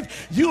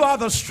strength. You are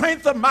the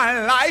strength of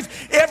my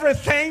life.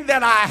 Everything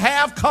that I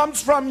have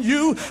comes from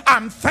you.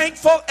 I'm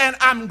thankful and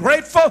I'm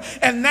grateful.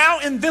 And now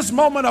in this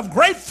moment of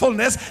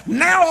gratefulness,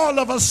 now all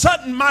of a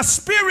sudden my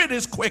spirit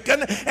is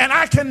quickened and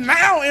I can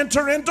now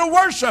enter into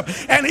worship.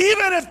 And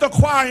even if the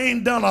choir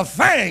ain't done a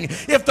thing,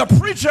 if the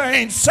preacher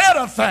ain't said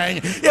a thing,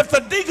 if the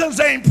deacons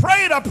ain't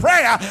prayed a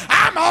prayer,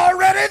 I'm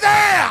already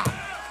there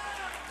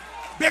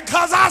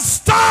because I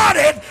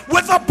started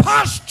with a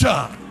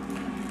posture.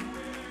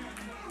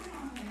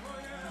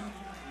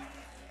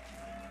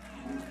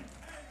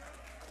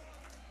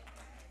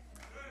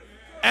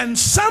 And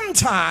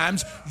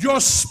sometimes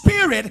your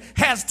spirit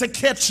has to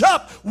catch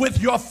up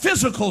with your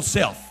physical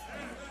self.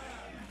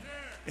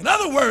 In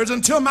other words,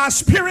 until my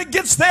spirit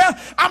gets there,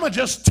 I'm going to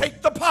just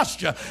take the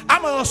posture.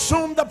 I'm going to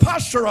assume the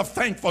posture of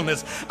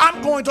thankfulness.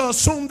 I'm going to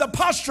assume the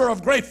posture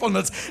of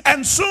gratefulness.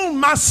 And soon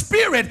my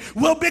spirit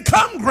will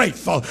become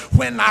grateful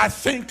when I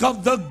think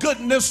of the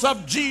goodness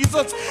of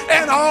Jesus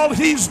and all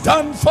he's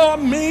done for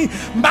me.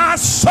 My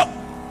soul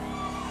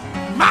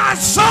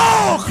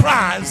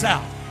cries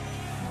out.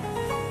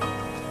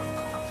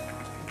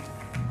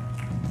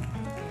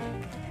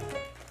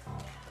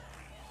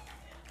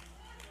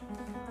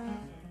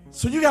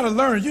 So you got to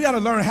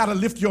learn how to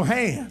lift your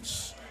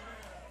hands.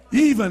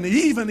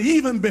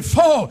 Even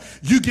before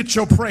you get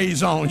your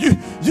praise on.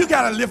 You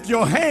got to lift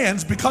your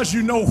hands because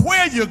you know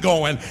where you're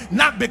going,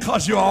 not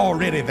because you're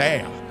already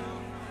there.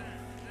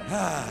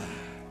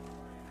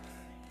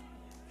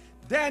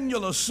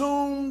 Daniel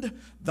assumed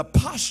the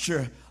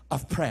posture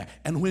of prayer.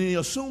 And when he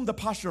assumed the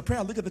posture of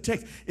prayer, look at the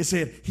text. It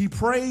said he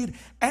prayed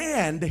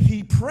and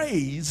he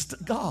praised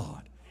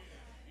God.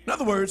 In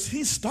other words,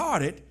 he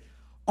started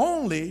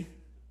only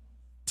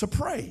to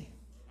pray.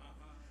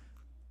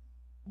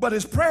 But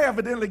his prayer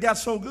evidently got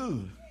so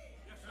good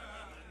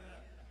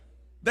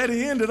that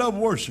he ended up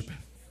worshiping.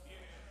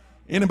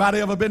 Anybody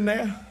ever been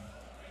there?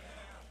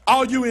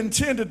 All you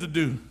intended to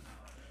do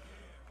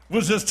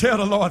was just tell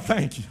the Lord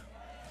thank you.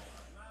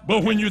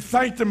 But when you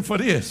thanked him for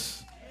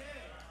this,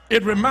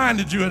 it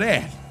reminded you of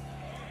that.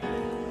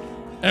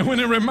 And when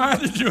it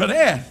reminded you of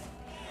that,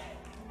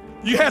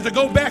 you had to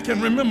go back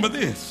and remember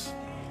this.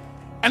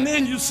 And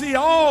then you see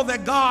all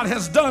that God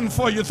has done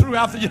for you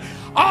throughout the year.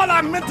 All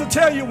I meant to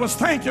tell you was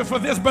thank you for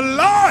this. But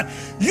Lord,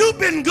 you've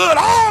been good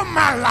all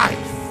my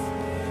life.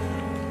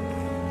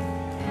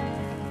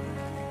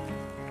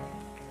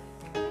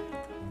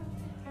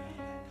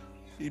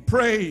 He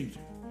prayed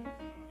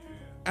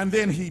and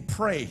then he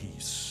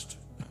praised.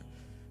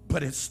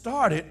 But it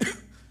started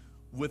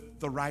with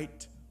the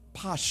right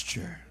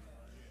posture.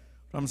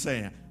 I'm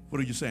saying, what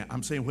are you saying?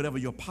 I'm saying whatever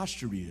your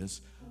posture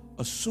is,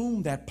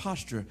 assume that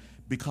posture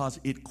because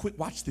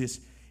watch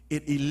this,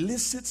 it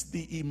elicits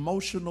the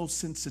emotional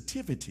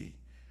sensitivity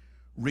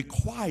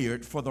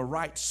required for the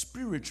right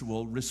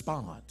spiritual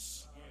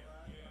response.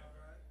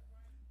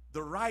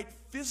 The right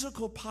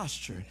physical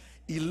posture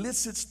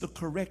elicits the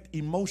correct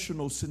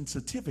emotional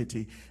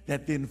sensitivity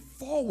that then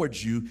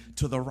forwards you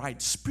to the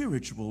right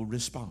spiritual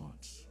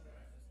response.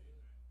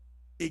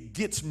 It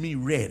gets me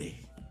ready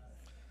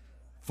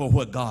for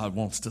what God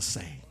wants to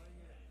say.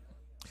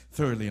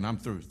 Thirdly, and I'm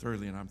through.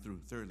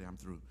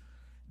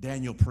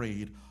 Daniel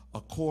prayed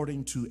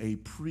according to a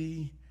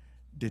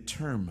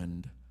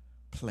predetermined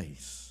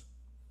place.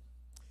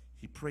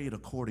 He prayed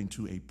according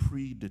to a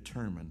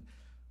predetermined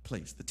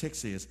place. The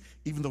text says,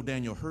 even though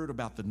Daniel heard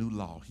about the new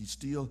law, he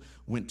still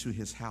went to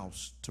his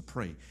house to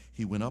pray.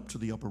 He went up to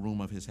the upper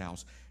room of his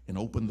house and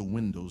opened the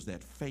windows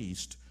that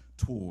faced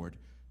toward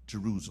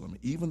Jerusalem.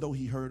 Even though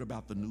he heard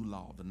about the new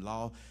law, the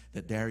law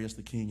that Darius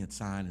the king had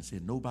signed and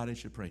said nobody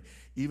should pray,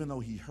 even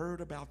though he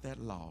heard about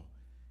that law,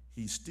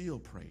 he still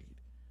prayed.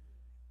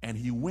 And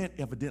he went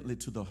evidently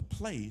to the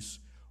place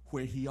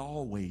where he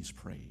always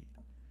prayed,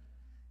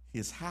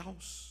 his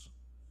house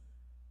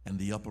and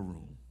the upper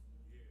room.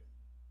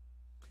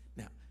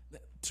 Now,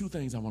 two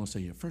things I want to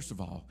say here. First of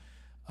all,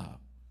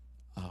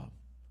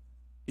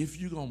 if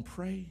you're going to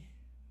pray,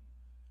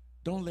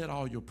 don't let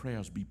all your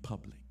prayers be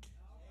public.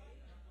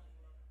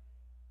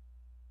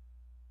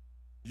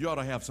 You ought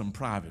to have some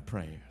private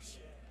prayers.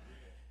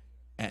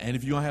 And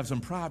if you're going to have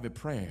some private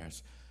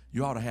prayers,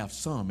 you ought to have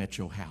some at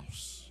your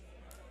house.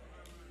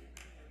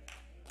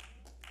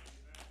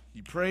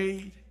 He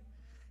prayed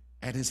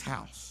at his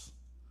house.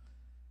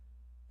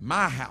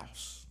 My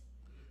house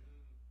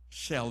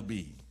shall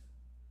be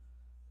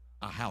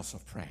a house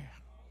of prayer.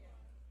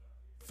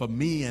 For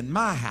me and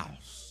my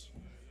house,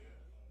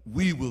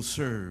 we will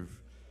serve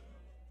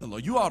the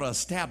Lord. You ought to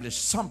establish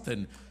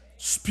something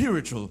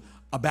spiritual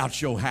about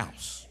your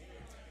house.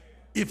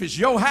 If it's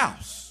your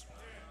house,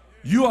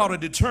 you ought to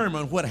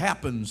determine what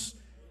happens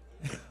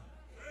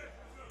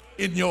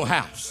in your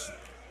house.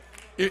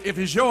 If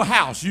it's your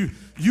house, you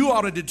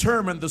ought to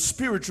determine the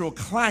spiritual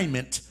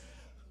climate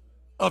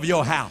of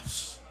your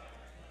house.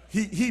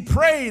 He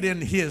prayed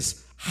in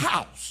his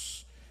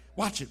house.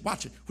 Watch it.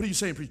 What are you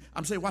saying, preacher?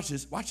 I'm saying, watch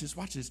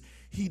this.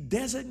 He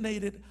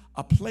designated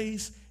a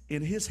place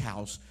in his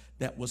house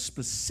that was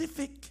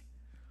specific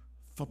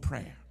for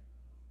prayer.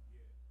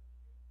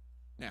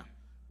 Now,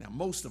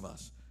 most of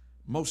us,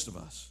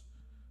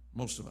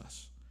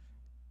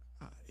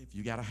 if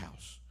you got a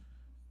house,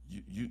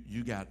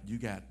 you got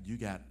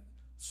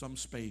some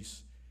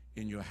space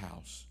in your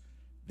house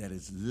that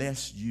is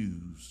less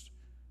used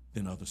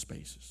than other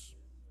spaces.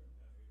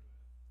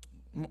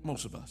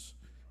 Most of us.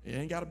 It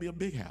ain't got to be a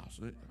big house.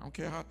 I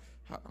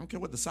don't care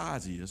what the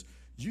size is.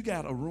 You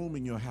got a room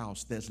in your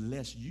house that's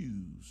less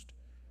used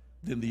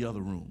than the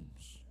other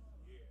rooms.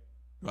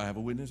 Do I have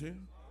a witness here?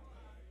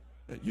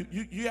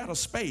 You got a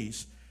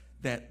space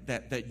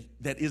that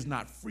is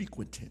not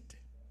frequented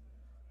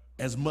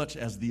as much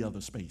as the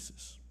other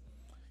spaces.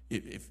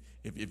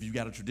 If you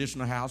got a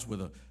traditional house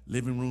with a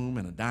living room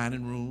and a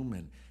dining room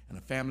and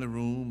a family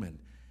room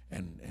and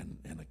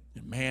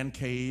a man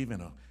cave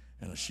and a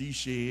she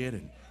shed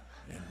and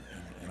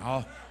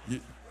all,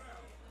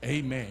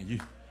 amen.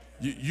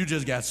 You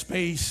just got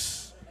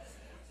space.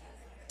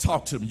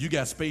 Talk to me. You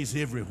got space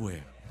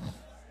everywhere.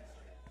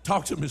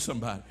 Talk to me,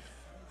 somebody.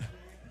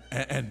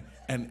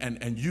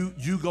 And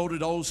you go to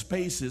those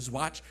spaces.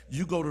 Watch.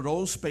 You go to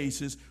those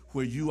spaces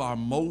where you are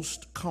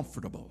most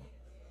comfortable.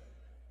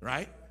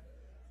 Right?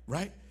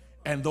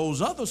 And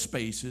those other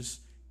spaces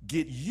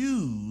get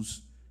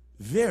used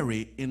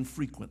very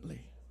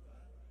infrequently.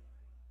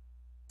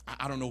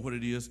 I don't know what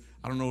it is.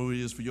 I don't know what it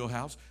is for your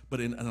house, but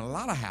in a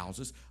lot of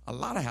houses,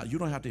 you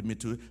don't have to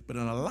admit to it, but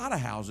in a lot of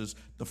houses,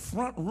 the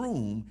front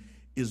room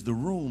is the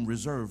room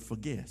reserved for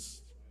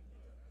guests.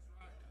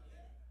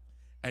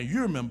 And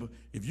you remember,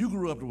 if you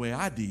grew up the way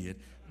I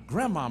did,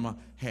 grandmama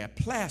had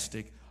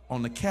plastic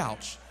on the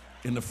couch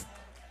in the...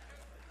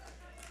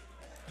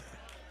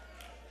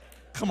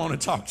 Come on and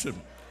talk to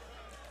me.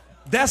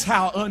 That's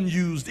how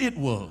unused it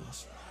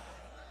was.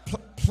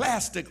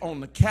 plastic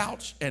on the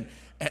couch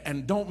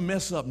and don't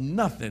mess up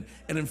nothing.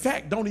 And in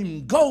fact, don't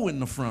even go in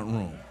the front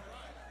room.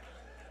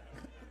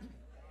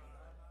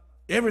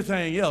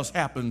 Everything else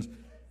happens.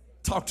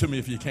 Talk to me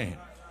if you can.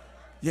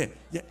 Yeah.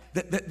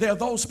 There are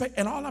those spaces.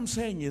 And all I'm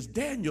saying is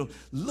Daniel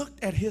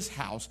looked at his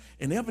house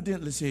and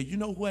evidently said, you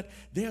know what?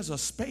 There's a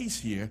space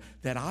here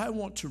that I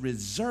want to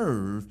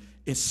reserve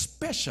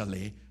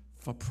especially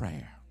for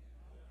prayer.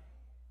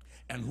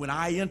 And when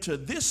I enter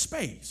this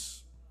space,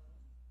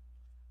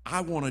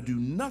 I want to do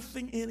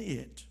nothing in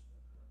it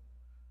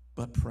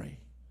but pray.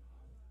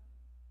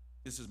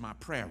 This is my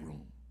prayer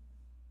room.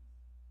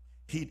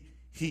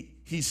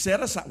 He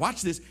set aside,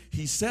 watch this,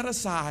 he set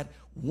aside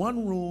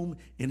one room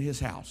in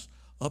his house,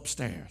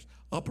 upstairs,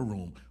 upper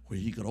room, where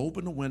he could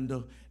open the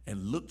window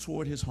and look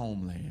toward his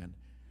homeland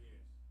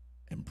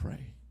and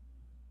pray.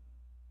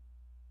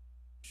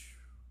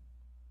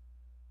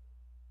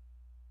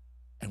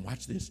 And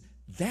watch this,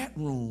 that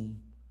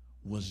room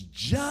was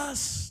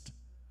just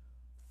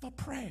for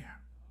prayer.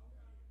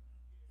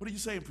 What are you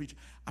saying, preacher?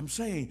 I'm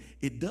saying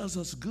it does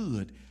us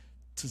good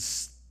to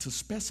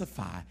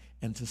specify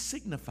and to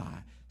signify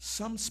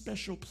some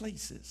special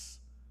places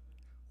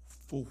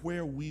for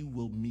where we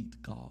will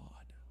meet God,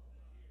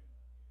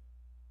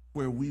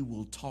 where we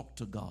will talk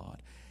to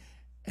God,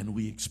 and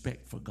we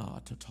expect for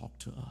God to talk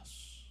to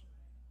us.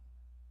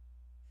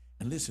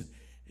 And listen,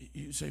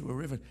 you say, well,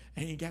 Reverend,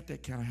 I ain't got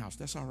that kind of house.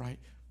 That's all right.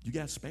 You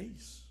got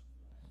space.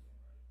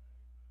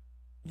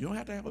 You don't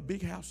have to have a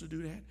big house to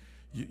do that.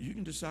 You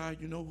can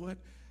decide, you know what,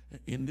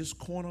 in this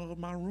corner of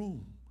my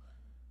room,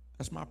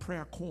 that's my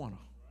prayer corner.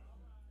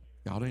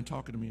 Y'all ain't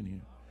talking to me in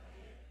here.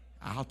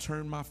 I'll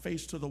turn my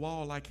face to the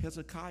wall like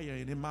Hezekiah,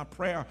 and in my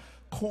prayer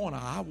corner,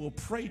 I will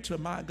pray to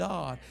my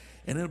God,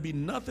 and it'll be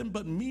nothing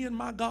but me and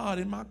my God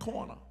in my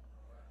corner.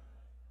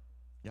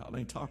 Y'all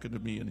ain't talking to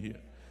me in here.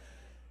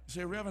 You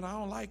say, Reverend, I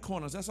don't like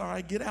corners. That's all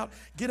right. Get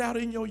out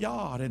in your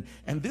yard.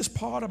 And this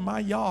part of my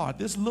yard,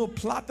 this little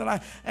plot that I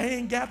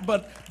ain't got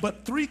but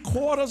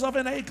 3/4 of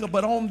an acre.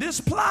 But on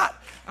this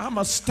plot, I'm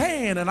a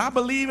stand, and I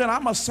believe, and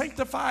I'm a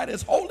sanctify it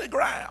as holy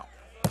ground.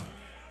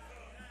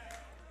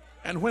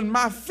 And when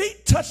my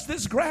feet touch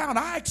this ground,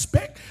 I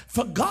expect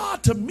for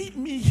God to meet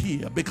me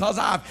here because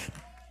I've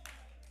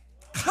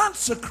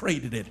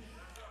consecrated it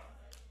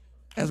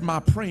as my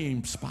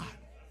praying spot.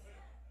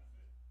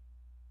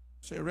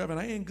 Say, Reverend,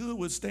 I ain't good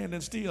with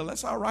standing still.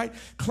 That's all right.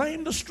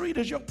 Claim the street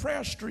as your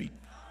prayer street.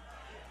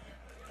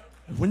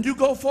 When you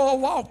go for a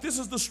walk, this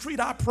is the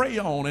street I pray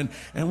on.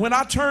 And when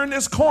I turn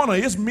this corner,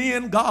 it's me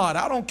and God.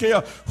 I don't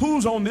care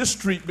who's on this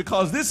street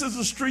because this is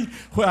the street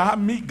where I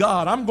meet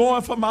God. I'm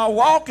going for my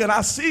walk and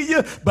I see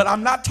you, but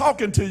I'm not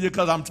talking to you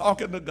because I'm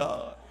talking to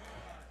God.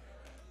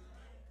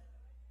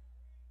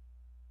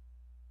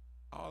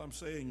 All I'm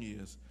saying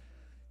is,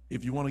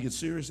 if you want to get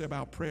serious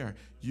about prayer,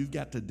 you've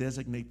got to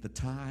designate the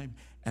time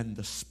and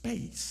the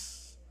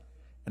space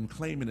and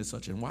claim it as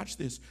such. And watch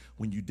this.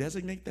 When you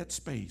designate that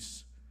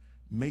space,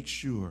 make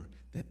sure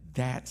that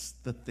that's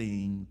the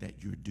thing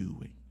that you're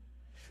doing.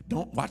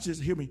 Don't, watch this,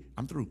 hear me,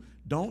 I'm through.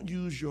 Don't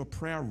use your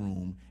prayer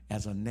room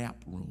as a nap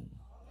room.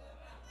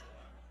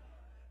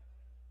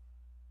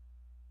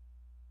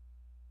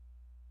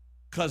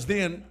 Because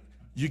then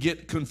you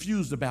get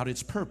confused about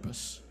its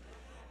purpose.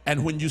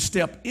 And when you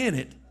step in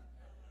it,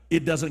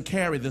 it doesn't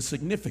carry the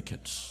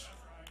significance.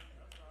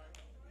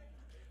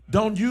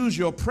 Don't use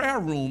your prayer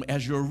room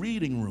as your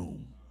reading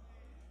room.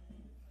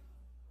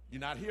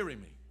 You're not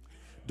hearing me.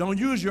 Don't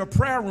use your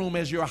prayer room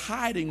as your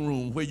hiding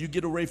room where you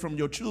get away from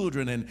your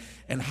children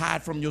and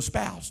hide from your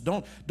spouse.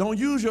 Don't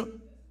use your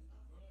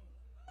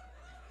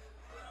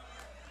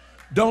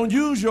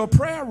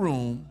prayer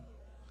room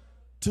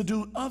to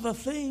do other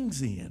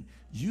things in.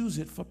 Use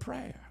it for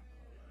prayer.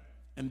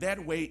 And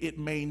that way it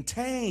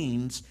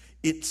maintains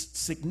its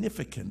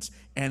significance,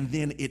 and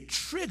then it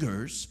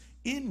triggers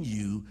in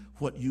you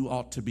what you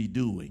ought to be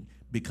doing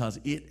because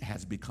it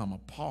has become a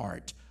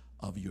part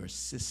of your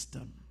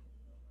system.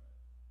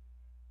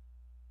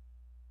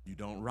 You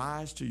don't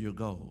rise to your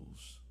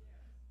goals.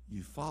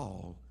 You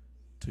fall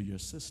to your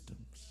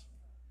systems.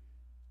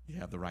 You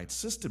have the right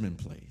system in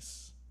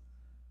place.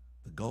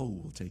 The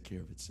goal will take care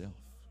of itself.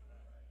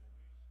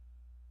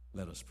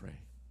 Let us pray.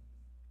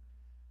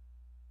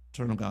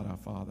 Eternal God, our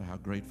Father, how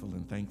grateful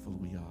and thankful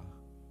we are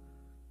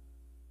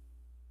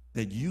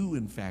that you,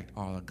 in fact,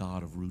 are a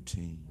God of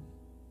routine.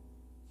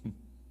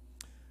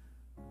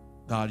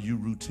 God, you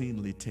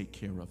routinely take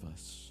care of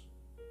us.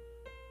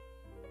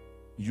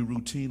 You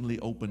routinely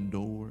open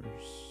doors.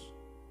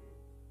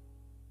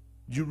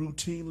 You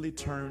routinely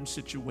turn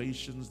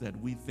situations that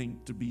we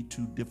think to be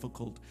too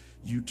difficult,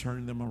 you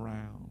turn them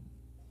around.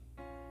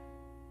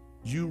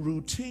 You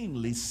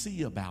routinely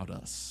see about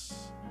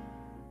us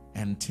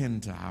and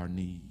tend to our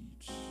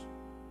needs.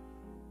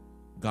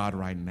 God,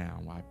 right now,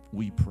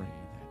 we pray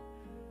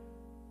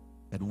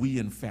that we,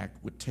 in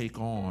fact, would take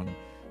on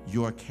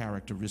your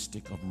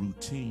characteristic of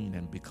routine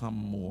and become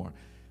more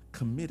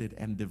committed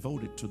and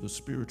devoted to the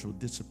spiritual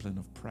discipline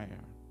of prayer.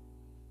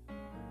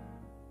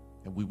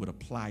 and we would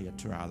apply it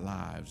to our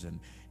lives, and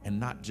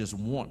not just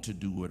want to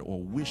do it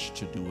or wish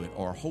to do it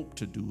or hope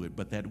to do it,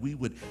 but that we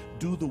would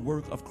do the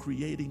work of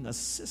creating a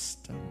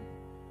system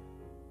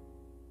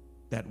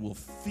that will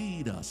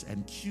feed us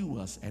and cue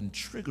us and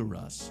trigger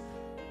us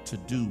to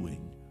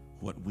doing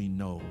what we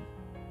know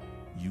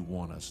you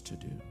want us to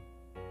do.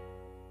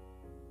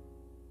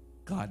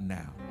 God,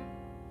 now,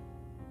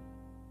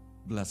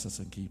 bless us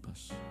and keep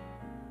us.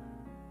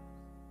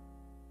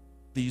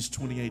 These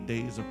 28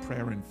 days of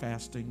prayer and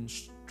fasting,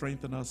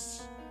 strengthen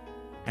us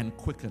and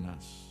quicken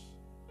us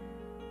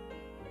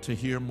to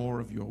hear more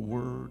of your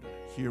word,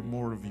 hear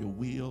more of your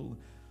will,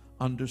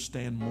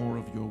 understand more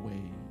of your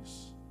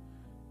ways.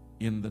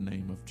 In the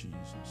name of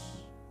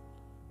Jesus.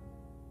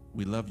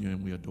 We love you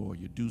and we adore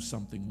you. Do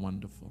something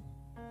wonderful.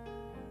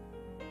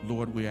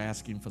 Lord, we're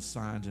asking for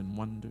signs and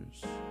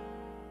wonders.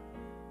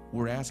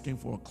 We're asking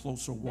for a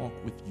closer walk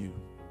with you.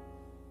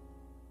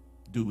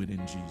 Do it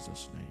in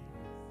Jesus' name.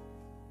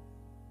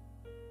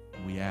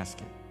 We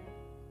ask it.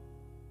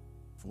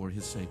 For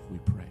his sake we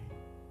pray.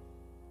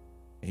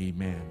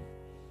 Amen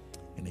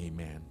and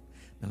amen.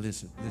 Now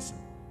listen.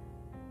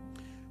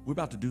 We're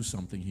about to do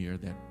something here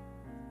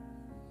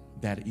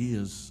that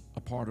is a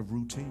part of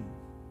routine.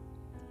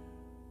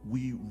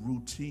 We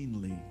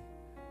routinely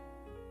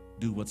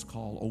do what's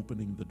called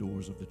opening the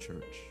doors of the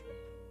church.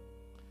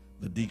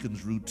 The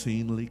deacons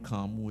routinely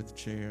come with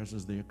chairs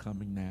as they're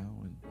coming now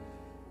and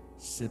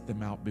sit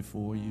them out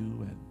before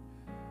you. And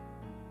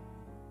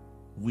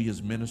we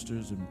as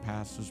ministers and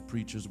pastors,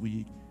 preachers,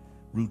 we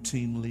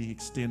routinely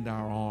extend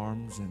our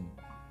arms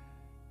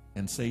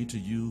and say to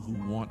you who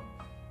want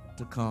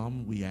to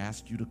come, we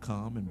ask you to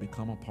come and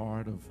become a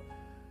part of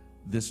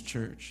this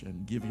church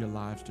and give your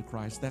lives to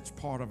Christ. That's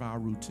part of our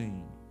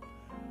routine.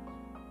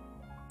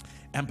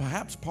 And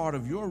perhaps part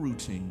of your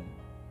routine,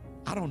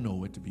 I don't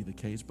know it to be the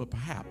case, but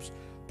perhaps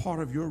part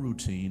of your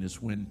routine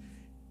is when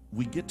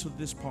we get to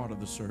this part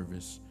of the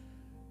service,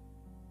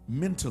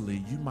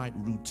 mentally you might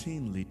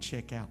routinely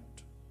check out.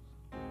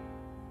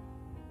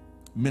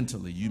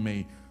 Mentally, you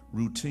may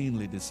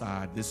routinely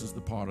decide this is the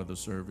part of the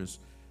service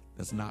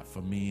that's not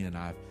for me, and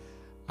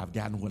I've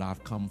gotten what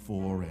I've come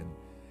for,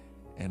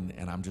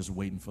 and I'm just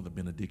waiting for the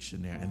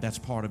benediction there. And that's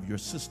part of your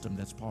system.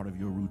 That's part of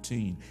your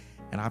routine.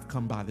 And I've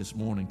come by this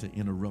morning to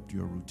interrupt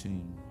your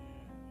routine.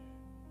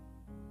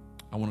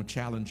 I want to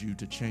challenge you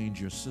to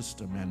change your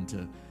system and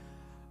to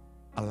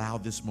allow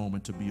this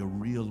moment to be a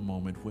real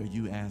moment where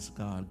you ask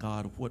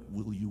God, what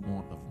will you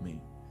want of me?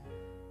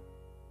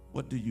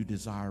 What do you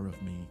desire of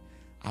me?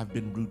 I've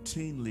been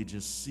routinely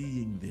just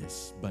seeing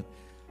this, but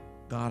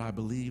God, I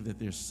believe that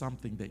there's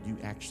something that you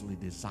actually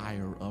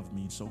desire of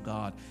me. So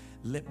God,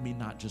 let me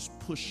not just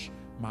push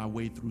my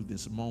way through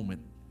this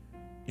moment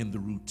in the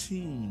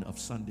routine of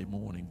Sunday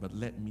morning, but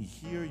let me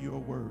hear your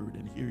word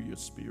and hear your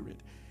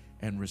spirit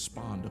and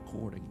respond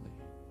accordingly.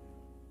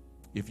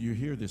 If you're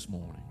here this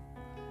morning,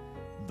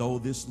 though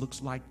this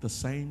looks like the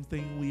same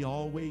thing we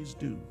always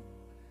do,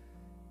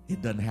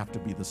 it doesn't have to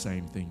be the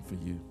same thing for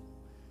you,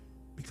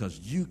 because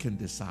you can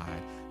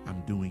decide,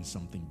 I'm doing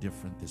something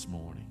different this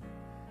morning.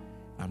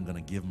 I'm going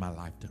to give my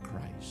life to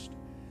Christ.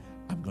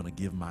 I'm going to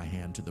give my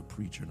hand to the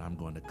preacher, and I'm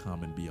going to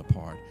come and be a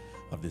part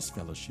of this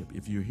fellowship.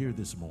 If you're here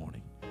this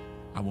morning,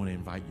 I want to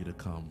invite you to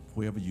come,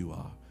 wherever you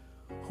are,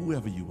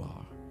 whoever you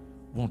are.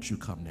 Won't you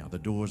come now? The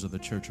doors of the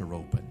church are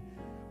open.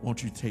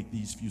 Won't you take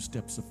these few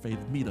steps of faith?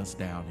 Meet us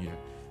down here.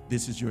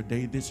 This is your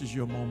day. This is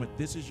your moment.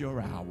 This is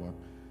your hour.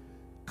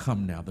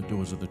 Come now. The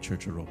doors of the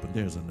church are open.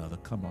 There's another.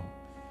 Come on.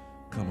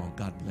 Come on.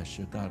 God bless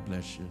you. God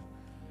bless you.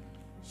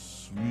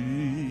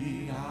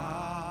 Sweet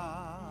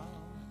hour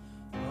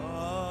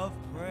of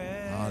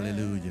prayer.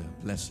 Hallelujah.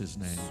 Bless his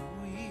name.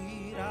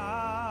 Sweet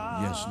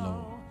hour. Yes,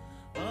 Lord.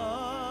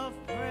 Of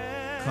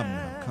prayer. Come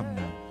now. Come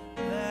now.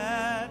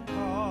 That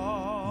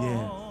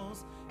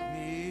calls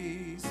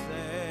me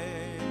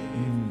safe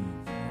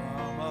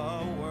from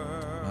a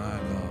world My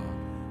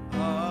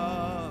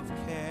God. of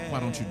care. Why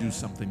don't you do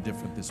something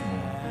different this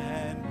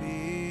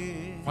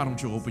morning? Why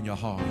don't you open your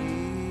heart?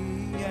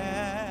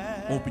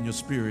 Open your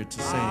spirit to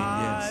say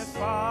yes.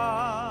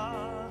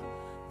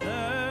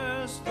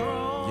 Yes,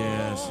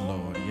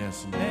 Lord.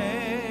 Yes, Lord.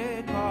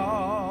 They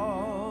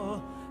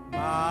call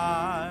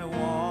my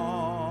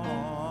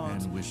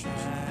wants And wishes.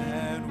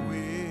 and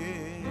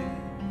wishes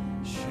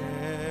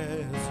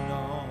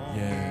known.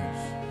 Yes.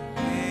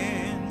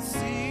 In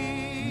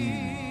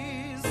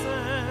seasons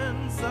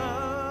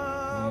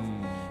of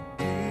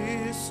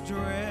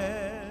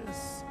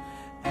distress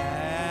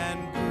and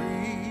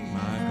grief,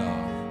 My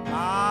God.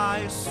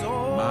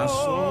 my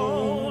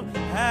soul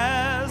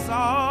has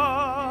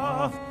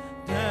often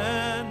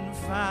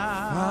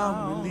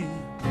found relief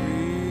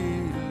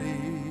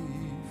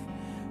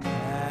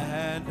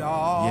and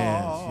all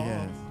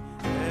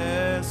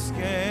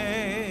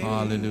escape.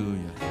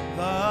 Hallelujah.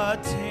 The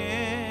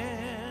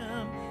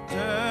tender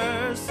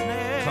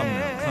snare. Come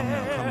now, come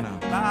now, come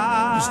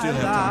now. You still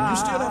have time. You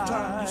still have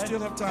time. You still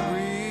have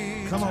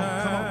time. Come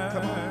on, come on,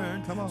 come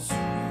on, come on.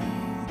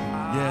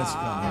 Yes,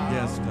 God.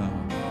 Yes,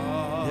 God.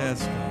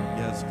 Yes, God.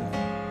 Yes, God.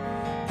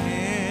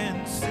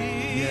 In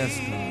Yes,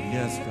 God.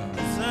 Yes, God.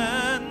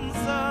 Sense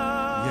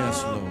of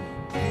Yes, Lord.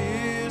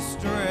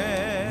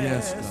 distress.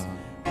 Yes, God.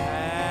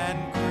 And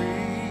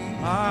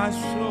grief. My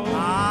soul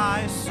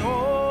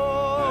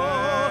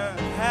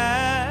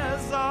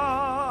has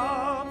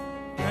often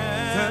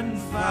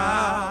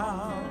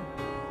found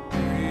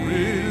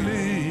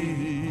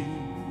relief.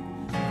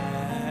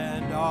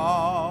 And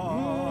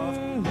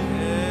oft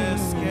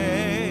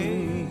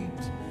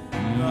escaped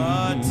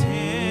the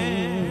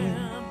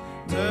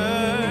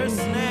tender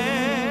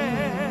snare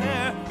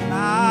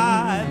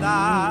by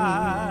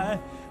thy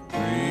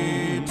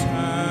return,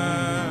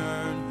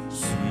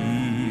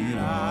 sweet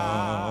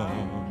hour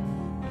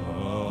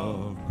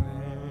of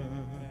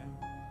prayer.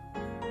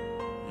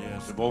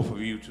 Yes. To both of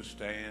you to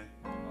stand.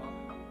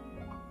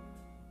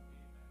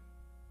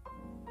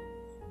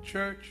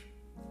 Church,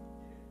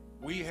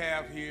 we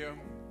have here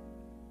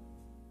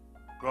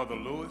Brother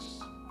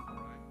Lewis,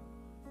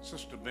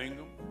 Sister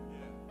Bingham.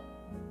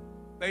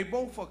 They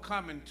both are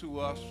coming to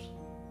us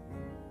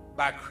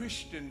by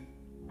Christian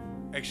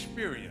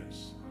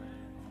experience.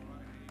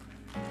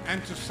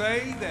 And to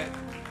say that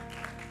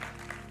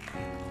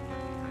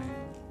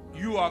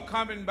you are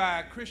coming by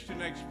a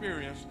Christian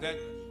experience that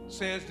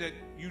says that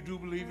you do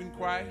believe in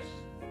Christ,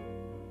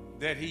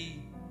 that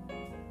he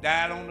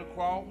died on the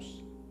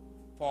cross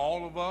for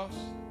all of us,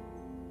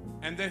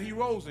 and that he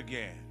rose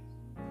again.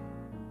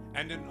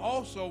 And it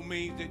also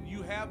means that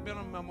you have been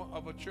a member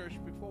of a church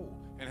before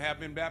and have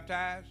been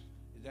baptized.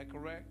 Is that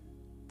correct?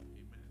 Amen.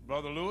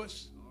 Brother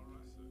Lewis? All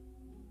right, sir.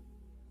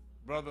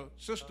 Brother,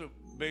 Sister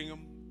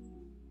Bingham,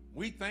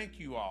 we thank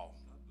you all.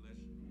 God bless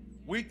you.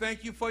 We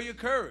thank you for your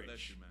courage, God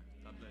bless you, man.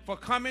 God bless you. For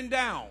coming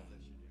down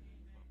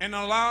and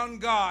allowing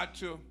God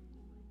to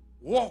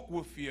walk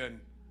with you and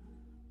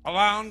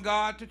allowing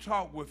God to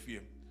talk with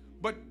you.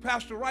 But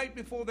Pastor, right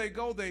before they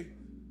go, they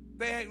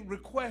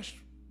request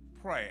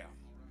prayer.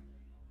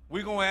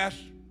 We're going to ask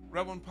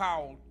Reverend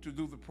Powell to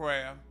do the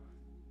prayer.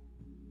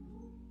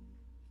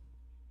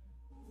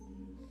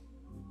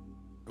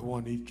 I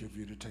want each of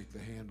you to take the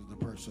hand of the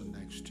person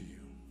next to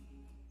you.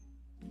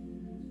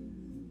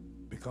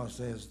 Because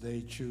as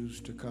they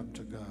choose to come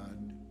to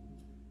God,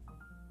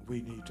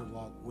 we need to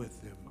walk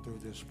with them through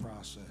this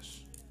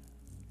process.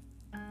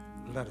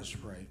 Let us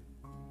pray.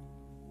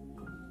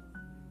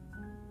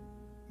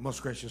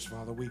 Most gracious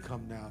Father, we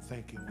come now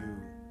thanking you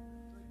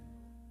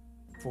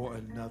for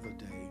another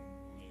day.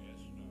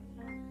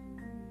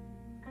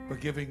 For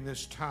giving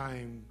this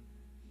time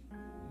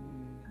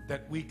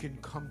that we can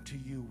come to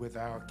you with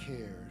our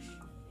cares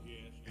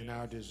and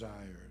our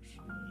desires.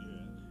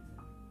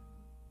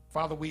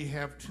 Father, we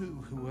have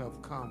two who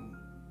have come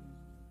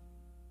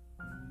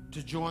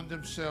to join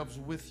themselves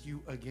with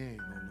you again,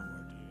 O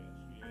Lord.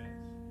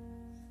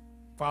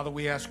 Father,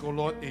 we ask, O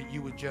Lord, that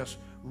you would just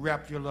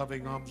wrap your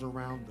loving arms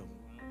around them.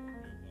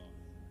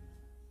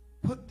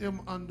 Put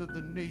them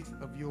underneath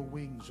of your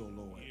wings, O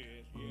Lord.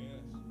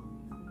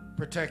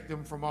 Protect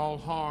them from all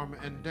harm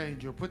and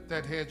danger. Put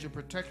that hedge of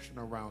protection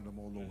around them,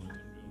 O Lord.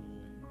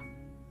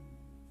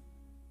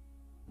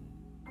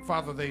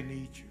 Father, they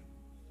need you.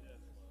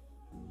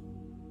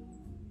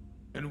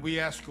 And we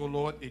ask, O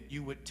Lord, that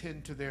you would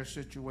tend to their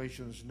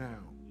situations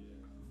now.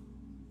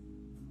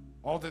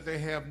 All that they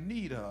have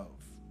need of.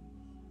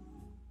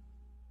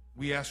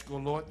 We ask, O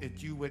Lord,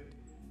 that you would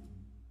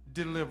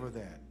deliver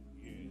that.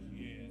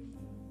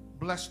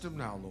 Bless them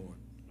now, Lord.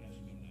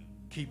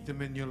 Keep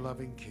them in your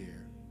loving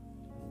care.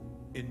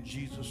 In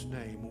Jesus'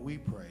 name we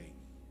pray.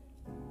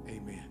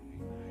 Amen.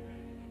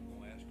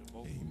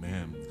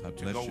 Amen. God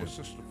bless to go you. with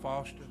Sister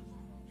Foster,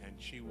 and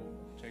she will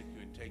take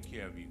you and take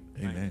care of you.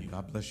 Amen.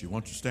 God bless you.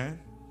 Won't you stand?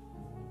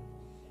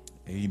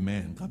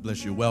 Amen. God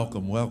bless you.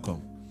 Welcome,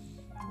 welcome.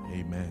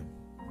 Amen.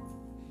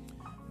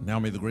 Now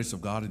may the grace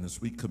of God and the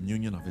sweet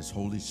communion of his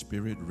Holy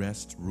Spirit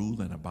rest,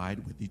 rule, and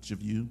abide with each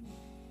of you,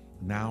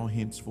 now,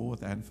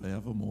 henceforth, and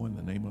forevermore, in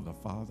the name of the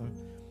Father,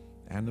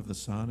 and of the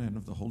Son, and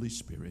of the Holy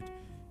Spirit.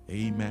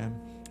 Amen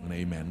and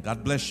amen.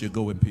 God bless you.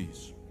 Go in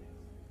peace.